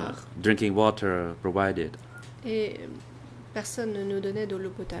Pour boire. drinking water provided. et personne ne nous donnait de l'eau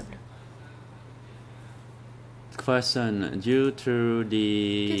potable. Question. Due to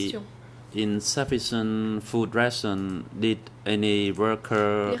the Question. insufficient food ration, did any Les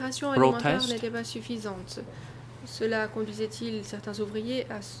worker rations alimentaires protest? n'étaient pas suffisantes. Cela conduisait-il certains ouvriers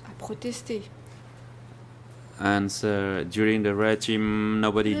à protester? Answer. During the regime,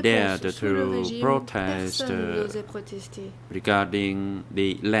 nobody dared Réponse, sous le to régime, protest personne n'osait protester. regarding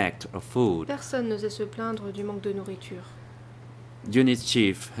the lack of food. Personne n'osait se plaindre du manque de nourriture. Unit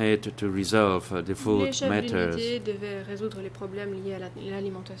chief had to resolve the Les food chefs matters. d'unité devaient résoudre les problèmes liés à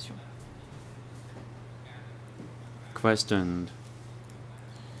l'alimentation. Question.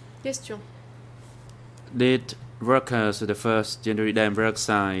 Question. Did workers at the first January dam work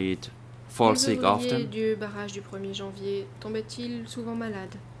site fall Les sick ouvriers often? du barrage du 1er janvier tombaient-ils souvent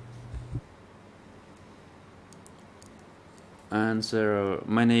malades? Answer.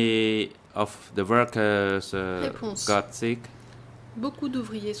 Many of the workers Réponse. got sick, Beaucoup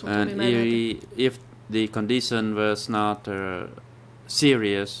d'ouvriers sont and tombés malades. if the condition was not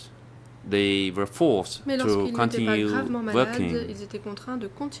serious, they were forced Mais to lorsqu'ils n'étaient pas continue gravement malades, working. ils étaient contraints de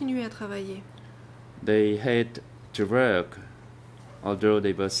continuer à travailler. They had to work, although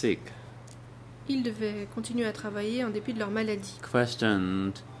they were sick. Ils devaient continuer à travailler en dépit de leur maladie.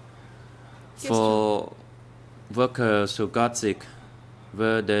 Question. For workers who got sick,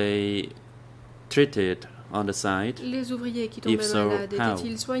 were they treated on the site? Les ouvriers qui tombaient If so, malades how?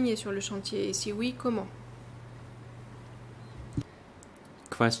 étaient-ils soignés sur le chantier? Et si oui, comment?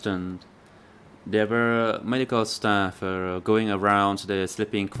 Question. There were medical staff going around the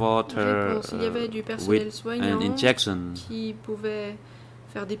sleeping quarter Réponse. Il y avait du personnel with soignant an injection. qui pouvait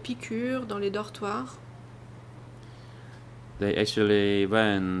faire des piqûres dans les dortoirs. They actually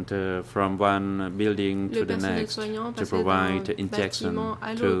went from one building Le to the personnel next soignant to passait d'un provide bâtiment injection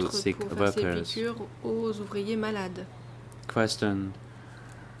à to l'autre sick pour faire ces workers. piqûres aux ouvriers malades. Question.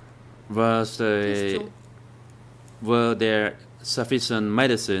 Was Question. were there sufficient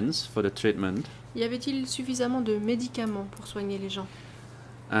medicines for the treatment? Y avait-il suffisamment de médicaments pour soigner les gens?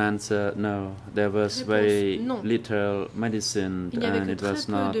 Answer. No, there was Réponse, very non. little medicine Il n'y avait and que it très was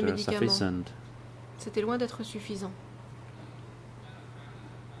peu not de médicaments. sufficient. C'était loin d'être suffisant.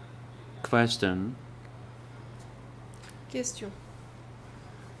 Question. Question.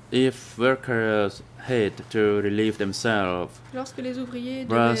 If workers had to relieve themselves, Lorsque les ouvriers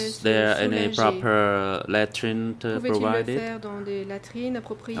devaient was se there any soulager, proper latrine pouvaient-ils le provided faire dans des latrines or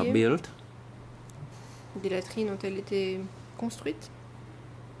appropriées? built? Des latrines ont-elles été construites?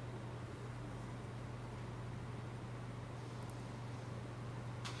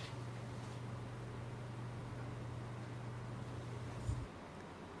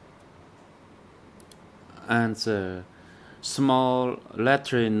 Answer. Small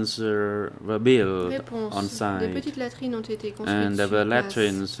latrines were built Réponse. on Des site, petites latrines ont été construites and there sur were place.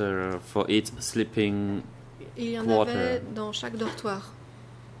 latrines for each sleeping Et il y en quarter. avait dans chaque dortoir.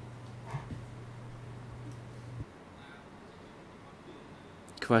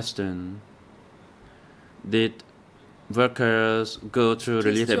 Question. Did workers go to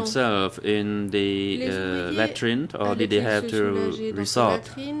relieve Question. themselves in the Les ouvriers latrine, or did they allaient-ils have se to soulager dans ces resort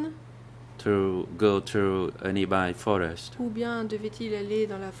latrines to go to a nearby forest? ou bien devaient-ils aller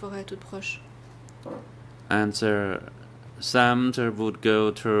dans la forêt toute proche? Answer. Some would go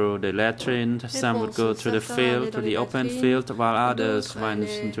to the latrine, some would go to the Certains field, allaient to dans the les open latrines, field, while others D'autres went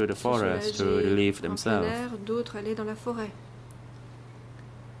allaient into the se forest to soulager relieve en plein themselves. air, d'autres allaient dans la forêt.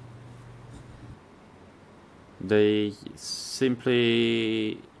 They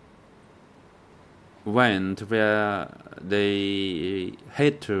simply went where they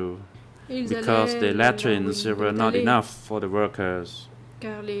had to, Ils because allaient the là où latrines ils were not allaient, enough for the workers.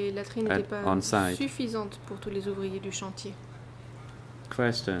 car les latrines at- n'étaient pas on site. suffisantes pour tous les ouvriers du chantier.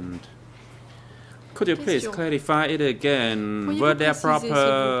 Question. Could you please Question. clarify it again? Pourriez-vous Were there préciser, s'il vous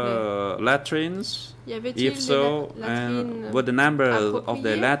proper latrines? Y avait-il If des so, latrines and were the number of the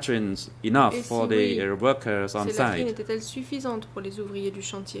appropriées? latrines enough Et for si the oui, workers on Ces latrines site? étaient-elles suffisantes pour les ouvriers du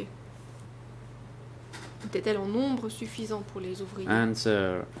chantier? Étaient-elles en nombre suffisant pour les ouvriers?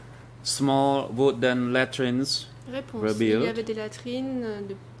 Answer. Small wooden latrines Réponse. were Il y built, avait des latrines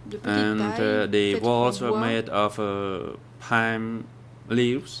de petite and taille, the faites en walls were bois. made of palm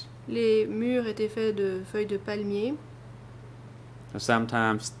leaves. Les murs étaient faits de feuilles de palmier.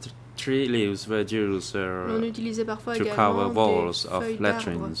 Sometimes tree leaves were used On utilisait parfois to cover également walls des of feuilles d'arbres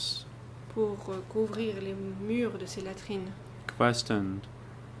latrines. pour couvrir les murs de ces latrines. Question.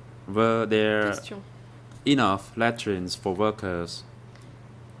 Were there Question. enough latrines for workers?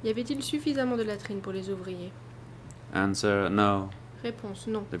 Y avait-il suffisamment de latrines pour les ouvriers? Answer. No, Réponse.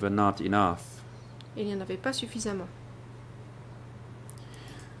 Non. they were not enough. Il n'y en avait pas suffisamment.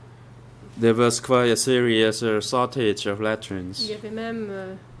 There was quite a serious shortage of Il y latrines. avait même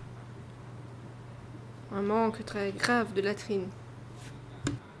un manque très grave de latrines.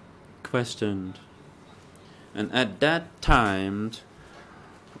 Question. And at that time,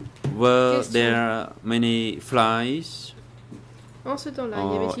 were Question. there many flies? En ce temps-là, y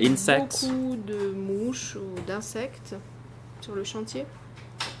Oh, avait-il insects. beaucoup de mouches ou d'insectes sur le chantier?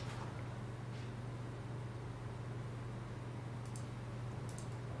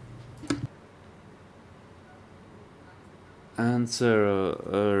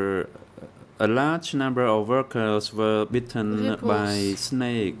 Answer. A large number of workers were bitten Réponse. by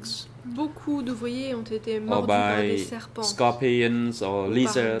snakes Beaucoup d'ouvriers ont été or mordus par des by serpents, scorpions or ou par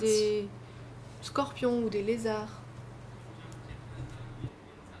lizards. des scorpions ou des lézards.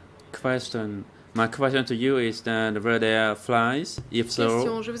 Question. My question to you is that were there flies? If so,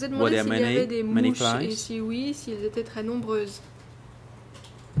 Question. Je vous ai were demandé there s'il y avait des many mouches et flies? si oui, s'ils étaient très nombreuses.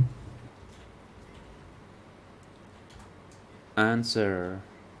 Answer.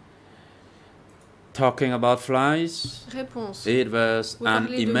 Talking about flies, Réponse. it was Vous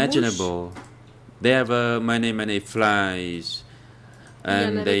parlez de unimaginable. There were many flies, Il y en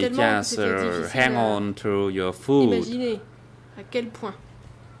and avait they tellement que just c'était difficile hang à on to your food. Imaginez à quel point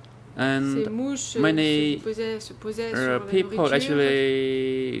ces And mouches many se posaient sur la people nourriture.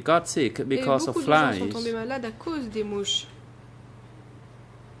 actually got sick Et because of beaucoup de gens sont flies. tombés malades à cause des mouches.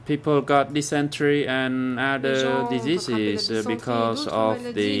 People got dysentery and Les other gens diseases attrapaient la dysenterie et because d'autres of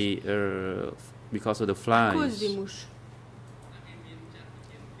maladies. because of the À cause des flies. mouches.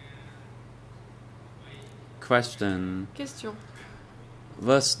 Question. Question.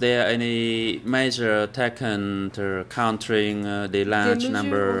 Was there any measure taken to countering the Des large mesures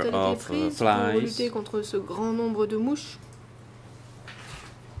number ont-elles été of prises pour lutter flies? contre ce grand nombre de mouches?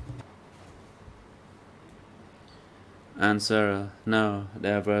 Answer. No,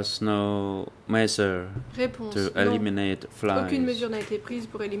 there was no measure Réponse. to Non. eliminate Aucune flies. mesure n'a été prise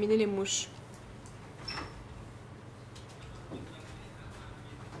pour éliminer les mouches.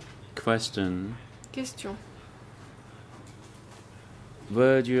 Question. Question.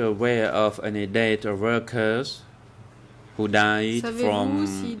 Were you aware of any dead workers who died Savez-vous from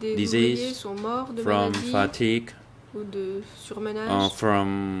si des ouvriers disease, sont morts de from maladie fatigue, ou de or surmenage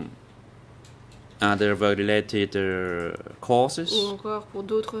from other related ou causes? encore pour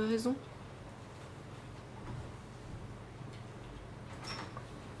d'autres raisons?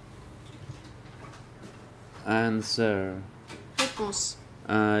 Answer. Réponse.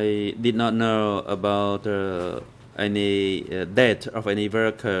 I did not know about any death of any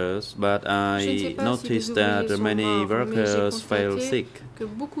workers, but Je ne sais I pas si des noticed ouvriers that sont many morts, mais j'ai workers fell constaté sick. que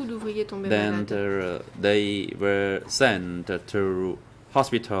beaucoup d'ouvriers tombaient Then malades. they were sent to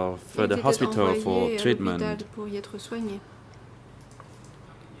hospital for Ils the étaient hospital for envoyés à treatment. l'hôpital pour y être soignés.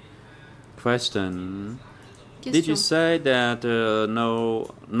 Question. Did Question. you say that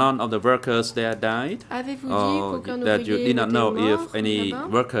none of the workers there died? Avez-vous dit Or qu'aucun that you ouvrier did not n'était know mort if any là-bas?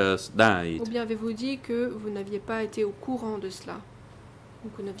 workers died? Ou bien avez-vous dit que vous n'aviez pas été au courant de cela? Ou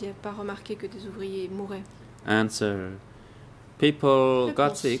que vous n'aviez pas remarqué que des ouvriers mouraient? Answer. People got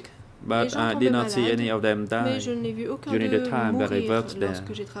Réponse. sick, Les but gens I tombaient did not see malades, any of them Mais die. je n'ai vu aucun during d'eux the time that I mourir worked there.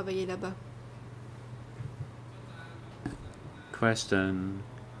 lorsque j'ai travaillé là-bas. Question.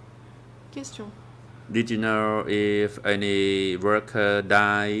 Question. Did you know if any worker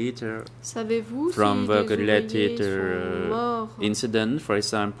died Savez-vous from si des work-related ouvriers sont morts incident, for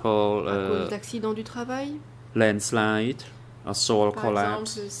example, à cause d'accidents du travail? landslide or soil Par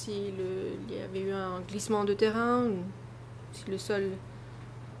collapse? exemple, s'il y avait eu un glissement de terrain ou si le sol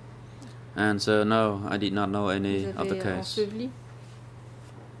Answer. No, I did not know any vous of the avait case. enseveli?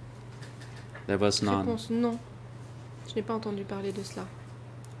 There was none. Réponse non. Je n'ai pas entendu parler de cela.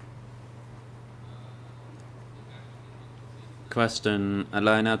 Question. I'd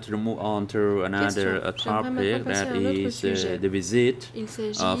like now to move on to another topic, that is the visit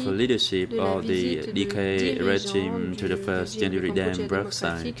of leadership of the DK regime to the first January dam work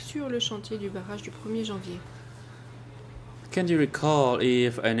site. Sur le chantier du barrage du 1er janvier. Can you recall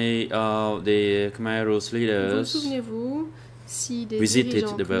if any of the Khmer Rouge leaders Vous souvenez-vous si des visited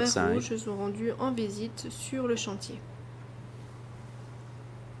dirigeants the work Khmer Rouge site? se sont rendus en visite sur le chantier?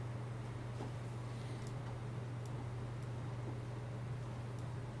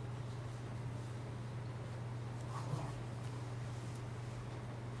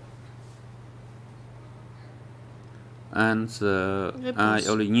 Answer. I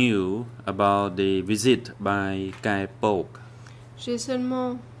only knew about the visit by Kai Pok. J'ai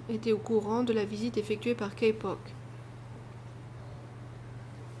seulement été au courant de la visite effectuée par K-Pok.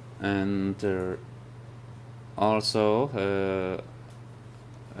 And also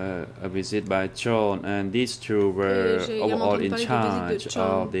a visit by John, and these two were overall in charge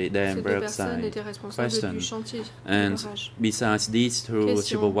of the dam work site. Question. And besides these two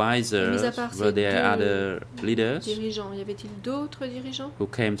supervisors, were there other leaders Dirigeants. Y avait-il d'autres dirigeants? who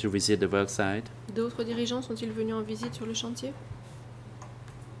came to visit the work site? D'autres dirigeants sont-ils venus en visite sur le chantier?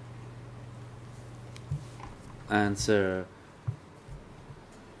 Answer.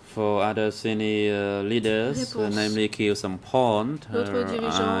 For other senior leaders, namely Khieu Samphan, D'autres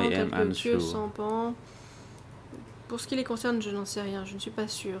dirigeants, I am tels que Khieu unsure. Samphan. Pour ce qui les concerne, je n'en sais rien, je ne suis pas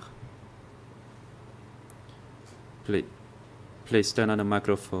sûre. Please turn on the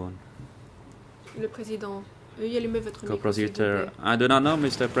microphone. Le président, veuillez allumer votre micro, s'il vous Co-prosecutor, plaît. I do not know,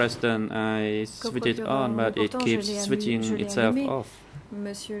 Mr. President. I switch it on, but it keeps switching itself off.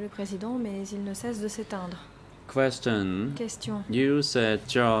 Monsieur le Président, mais il ne cesse de s'éteindre. Question. Question. You said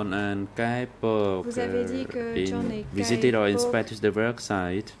John and Kai Pok Vous avez dit que John et Kai visited or Pok inspected the work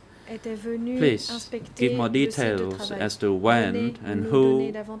site. Était venu Please inspecter give more le site de details travail. as to when Venez and nous who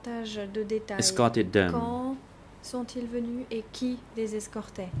donner davantage de détails. escorted them. Quand sont-ils venus et qui les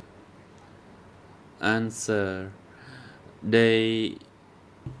escortait? Answer. They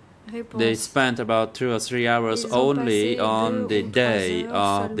Réponse. spent about 2 or 3 hours Ils ont only passé on 2 the ou 3 day heures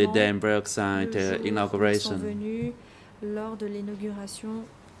of the seulement dam work le site jour où ils sont inauguration. venus lors de l'inauguration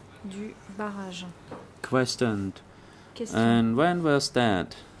du barrage. Question. Question. And when was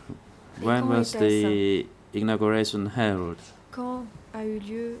that? Et When quand was était-ce? the inauguration held? Quand a eu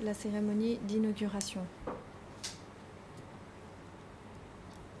lieu la cérémonie d'inauguration?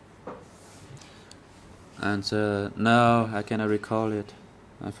 Answer. No, I cannot recall it.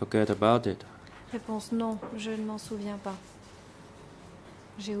 I forget about it. Réponse non, je ne m'en souviens pas.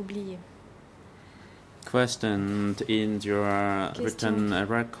 J'ai oublié. Question. In your written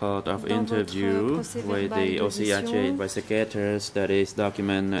record of Dans votre interview with the OCIJ d'audition, investigators, that is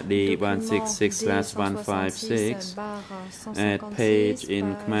document D166/156, at page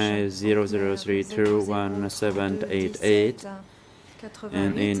in Khmer 00321788,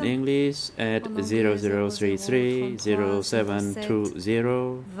 and in English at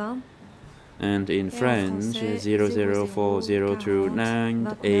 00330720, and in French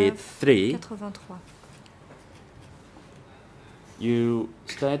 00402983. You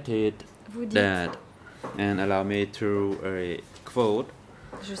stated Vous dites, that, and allow me to quote,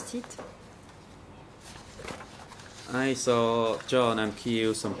 je cite, I saw John and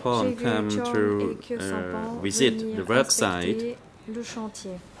Khieu j'ai Samphan vu come John to et Khieu Samphan visit venir the work site, inspecter le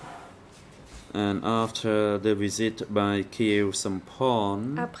chantier. and after the visit by Khieu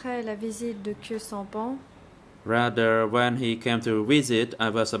Samphan, Après la visite de Khieu Samphan, rather when he came to visit, I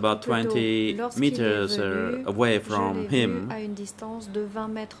was about 20 lorsqu'il meters est venu, away je from l'ai vu him. à une distance de 20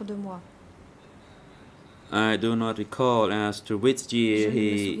 mètres de moi. I do not recall as to which Je year ne me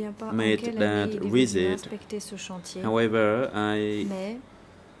he souviens pas en made quelle that année il est venu visit. inspecter ce chantier. However, I Mais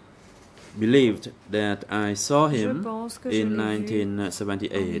believed that I saw je him pense que je in l'ai vu en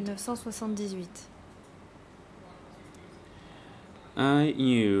 1978. 1978. I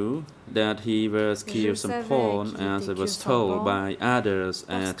knew that he was Khieu Je savais Samphan qu'il as I était was Khieu told Samphan by others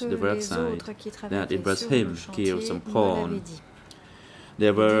parce at que the work les site autres qui that travaillaient it was sur him, le Khieu chantier, me Samphan. l'avaient dit.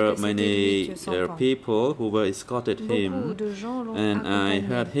 There dit were que c'était many lui, Khieu Samphan. people who were escorted Beaucoup him, de gens l'ont and I accompagné.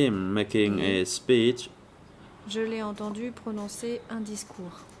 heard him making Et a speech je l'ai entendu prononcer un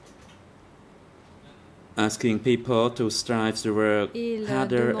discours. asking people to strive to work Il a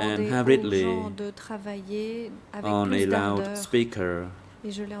harder demandé and aux hurriedly gens de travailler avec on a plus loud d'ardeur. speaker.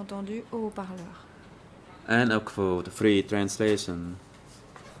 Et je l'ai entendu au haut-parleur. End of quote. Free translation.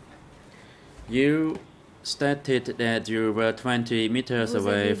 You stated that you were 20 meters Vous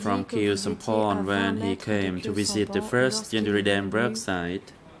away avez from dit que Khieu vous étiez Samphan à 20 when he mètres de came to Khieu visit the Samphan first lorsqu'il January est dam venu work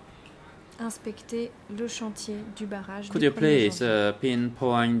site. inspecter le chantier du barrage. Could you please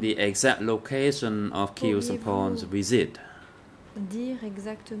pinpoint the exact location of Khieu Samporn's visit? Dire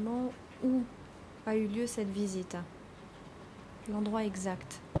exactement où a eu lieu cette visite, l'endroit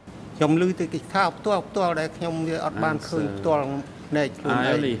exact. I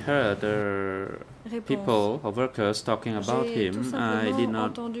only heard people or workers talking about him. I did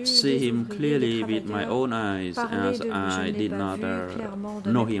not see him clearly with my own eyes, as I did not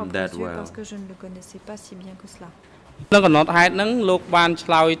know him that well. Parce que je ne le connaissais pas si bien que cela. Question.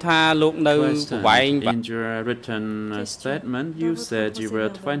 In your written statement, you said you were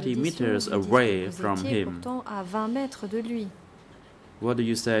 20 meters away from him. Pourtant à 20 mètres de lui. What do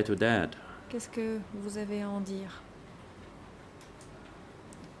you say to that? Qu'est-ce que vous avez à en dire?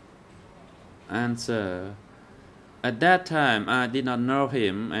 Answer. At that time, I did not know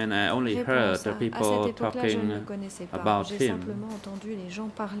him, and I only heard the people talking about him. J'ai simplement entendu les gens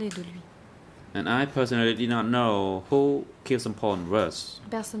parler de lui. And I personally did not know who Khieu Samporn was.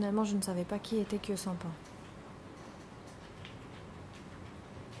 Personnellement, je ne savais pas qui était Khieu Samporn.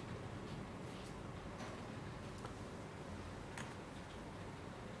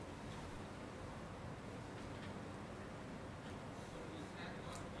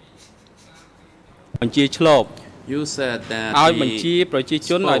 You said that he spoke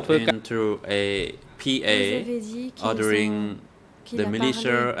into a PA ordering the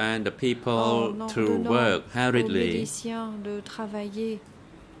militia and the people to work hurriedly.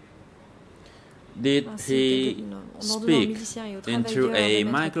 Did he speak into a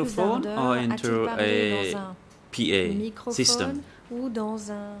microphone or into a PA system? Ou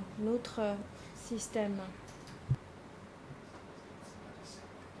dans un autre système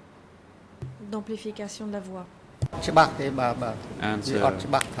d'amplification de la voix? Answer.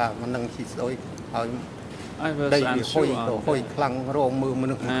 I was unsure on that.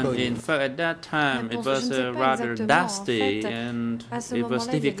 And in fact, at that time, it was rather dusty, and it was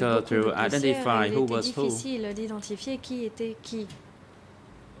difficult to identify who was who.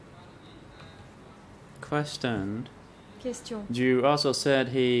 Question. You also said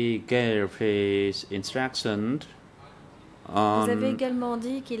he gave his instructions on Vous avez également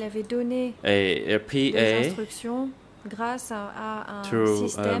dit qu'il avait donné a PA des instructions grâce à un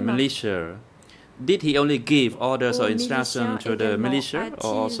système. Militia. Did he only give orders or instructions to the militia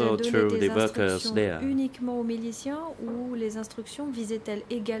or also to the workers there? Uniquement aux miliciens ou les instructions visaient-elles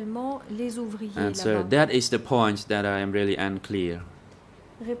également les ouvriers Answer. That is the point that I am really unclear.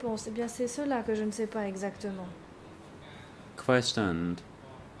 Réponse. Eh bien, c'est cela que je ne sais pas exactement. Question.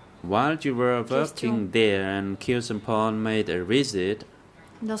 While you were working there and Khieu Samporn made a visit,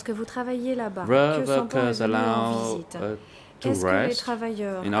 lorsque vous travailliez là-bas, were workers allowed to rest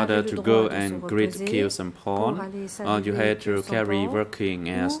in order to go and greet Khieu Samporn, or you had to carry working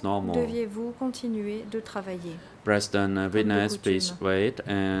as normal? Deviez-vous continuer de travailler? President witness, please wait,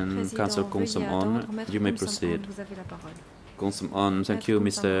 and Council Kung Samon, you may proceed. Kung Samon, thank you,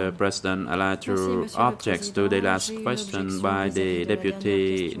 Mr. President. I'd like to object to the last question by the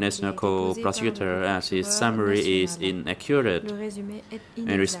Deputy National Co-Prosecutor, as his summary is inaccurate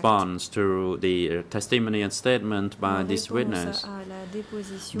in response to the testimony and statement by this witness.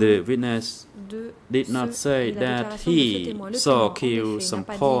 The witness did not say that he saw Khieu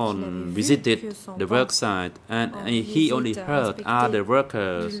Samporn visited the worksite, and he only heard other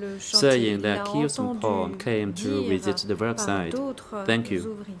workers saying that Khieu Samporn came to visit the worksite. Thank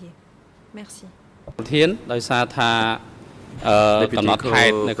you. Merci. Deputy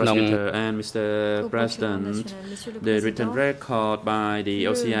Co-Prosecutor and Mr. President, the written record by the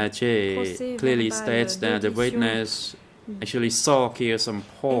OCIJ clearly states that the witness actually saw Khieu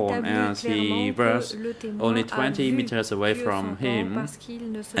Samporn as he was only 20 meters away from him,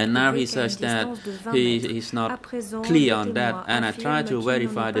 and now he says that he is not clear on that, and I try to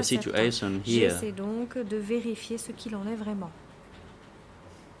verify the situation here. J'essaie donc de vérifier ce qu'il en est vraiment.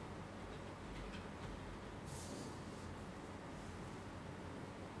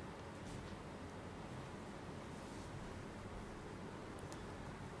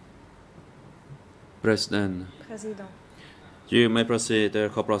 Président. You may proceed,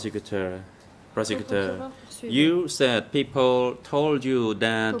 Co-Prosecutor. Prosecutor, you said people told you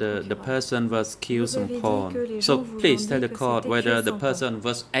that the person was Khieu Samporn. So please tell the court whether the person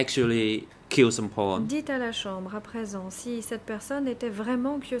was actually Khieu Samporn. Dites à la Chambre à présent si cette personne était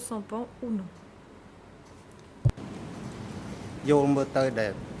vraiment Khieu Samporn ou non.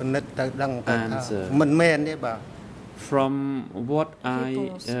 Answer. From what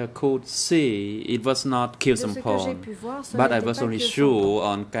I could see, it was not Khieu Samporn, but I was only sure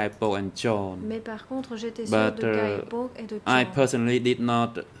on Kai Po and John. Mais par contre, j'étais sûr de Kai Po et de John. I personally did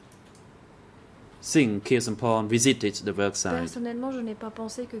not think Khieu Samphan visited the work site. Personnellement, je n'ai pas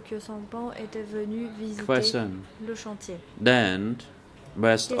pensé que Khieu Samphan était venu visiter le chantier. Then,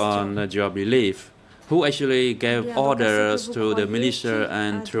 based on your belief, who actually gave orders to the militia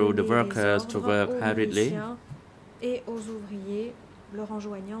and to the workers to work hurriedly? Et aux ouvriers, leur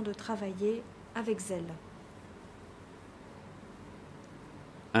enjoignant de travailler avec zèle.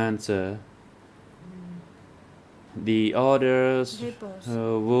 Answer. The orders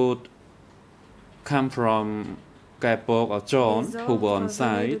would come from Kai Pok or John, who were on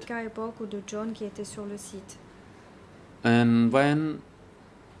site. And when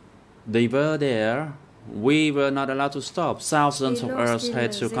they were there, we were not allowed to stop. Thousands of us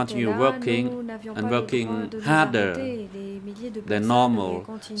had to continue working and working harder than normal.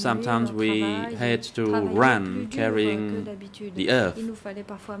 Sometimes we had to run carrying the earth. Il nous fallait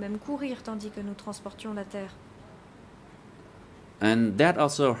parfois même courir tandis que nous transportions la terre. And that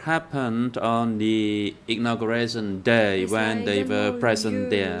also happened on the inauguration day when they were present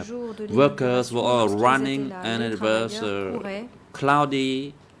there. Workers were all running and it was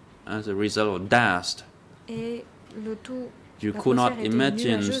cloudy as a result of dust. You could not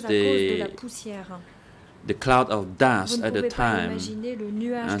imagine the cloud of dust at the time,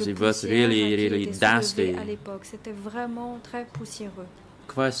 as it was really dusty.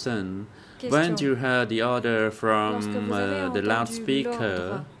 Question. When you heard the order from the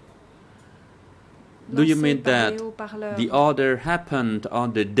loudspeaker, do you mean that the order happened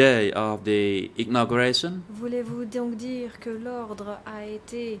on the day of the inauguration? Voulez-vous donc dire que l'ordre a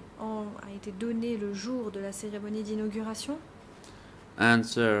été donné le jour de la cérémonie d'inauguration?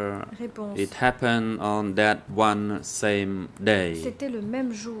 Answer. Réponse. It happened on that one same day. C'était le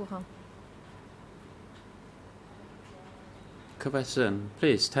même jour. Question.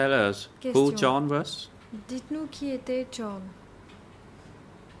 Please tell us who John was. Dites-nous qui était John.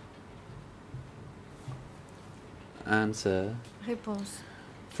 Answer. Réponse.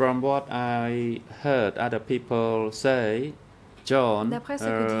 From what I heard other people say, John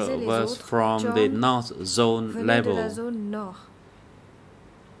was from the North Zone level. De la zone nord.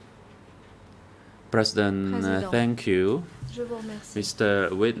 President, thank you. Je vous remercie.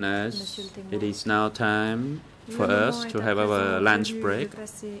 Mr. Witness, it is now time for us to have our lunch break.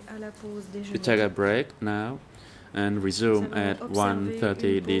 We take a break now and resume at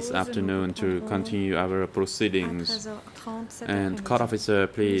 1:30 this afternoon to continue our proceedings. And court officer,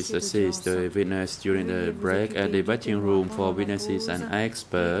 please assist the witness during the break at the waiting room for witnesses and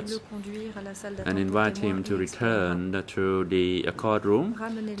experts, and invite him to return to the courtroom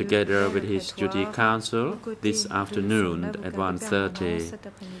together with his duty counsel this afternoon at 1:30.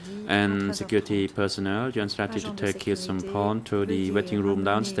 And security personnel, you instructed to take Khieu Samphan to the waiting room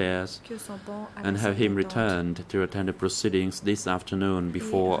downstairs and have him returned to attend the proceedings this afternoon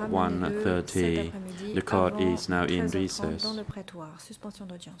before 1:30. The court is now in recess. Dans le prétoire. Suspension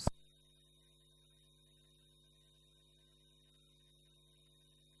d'audience.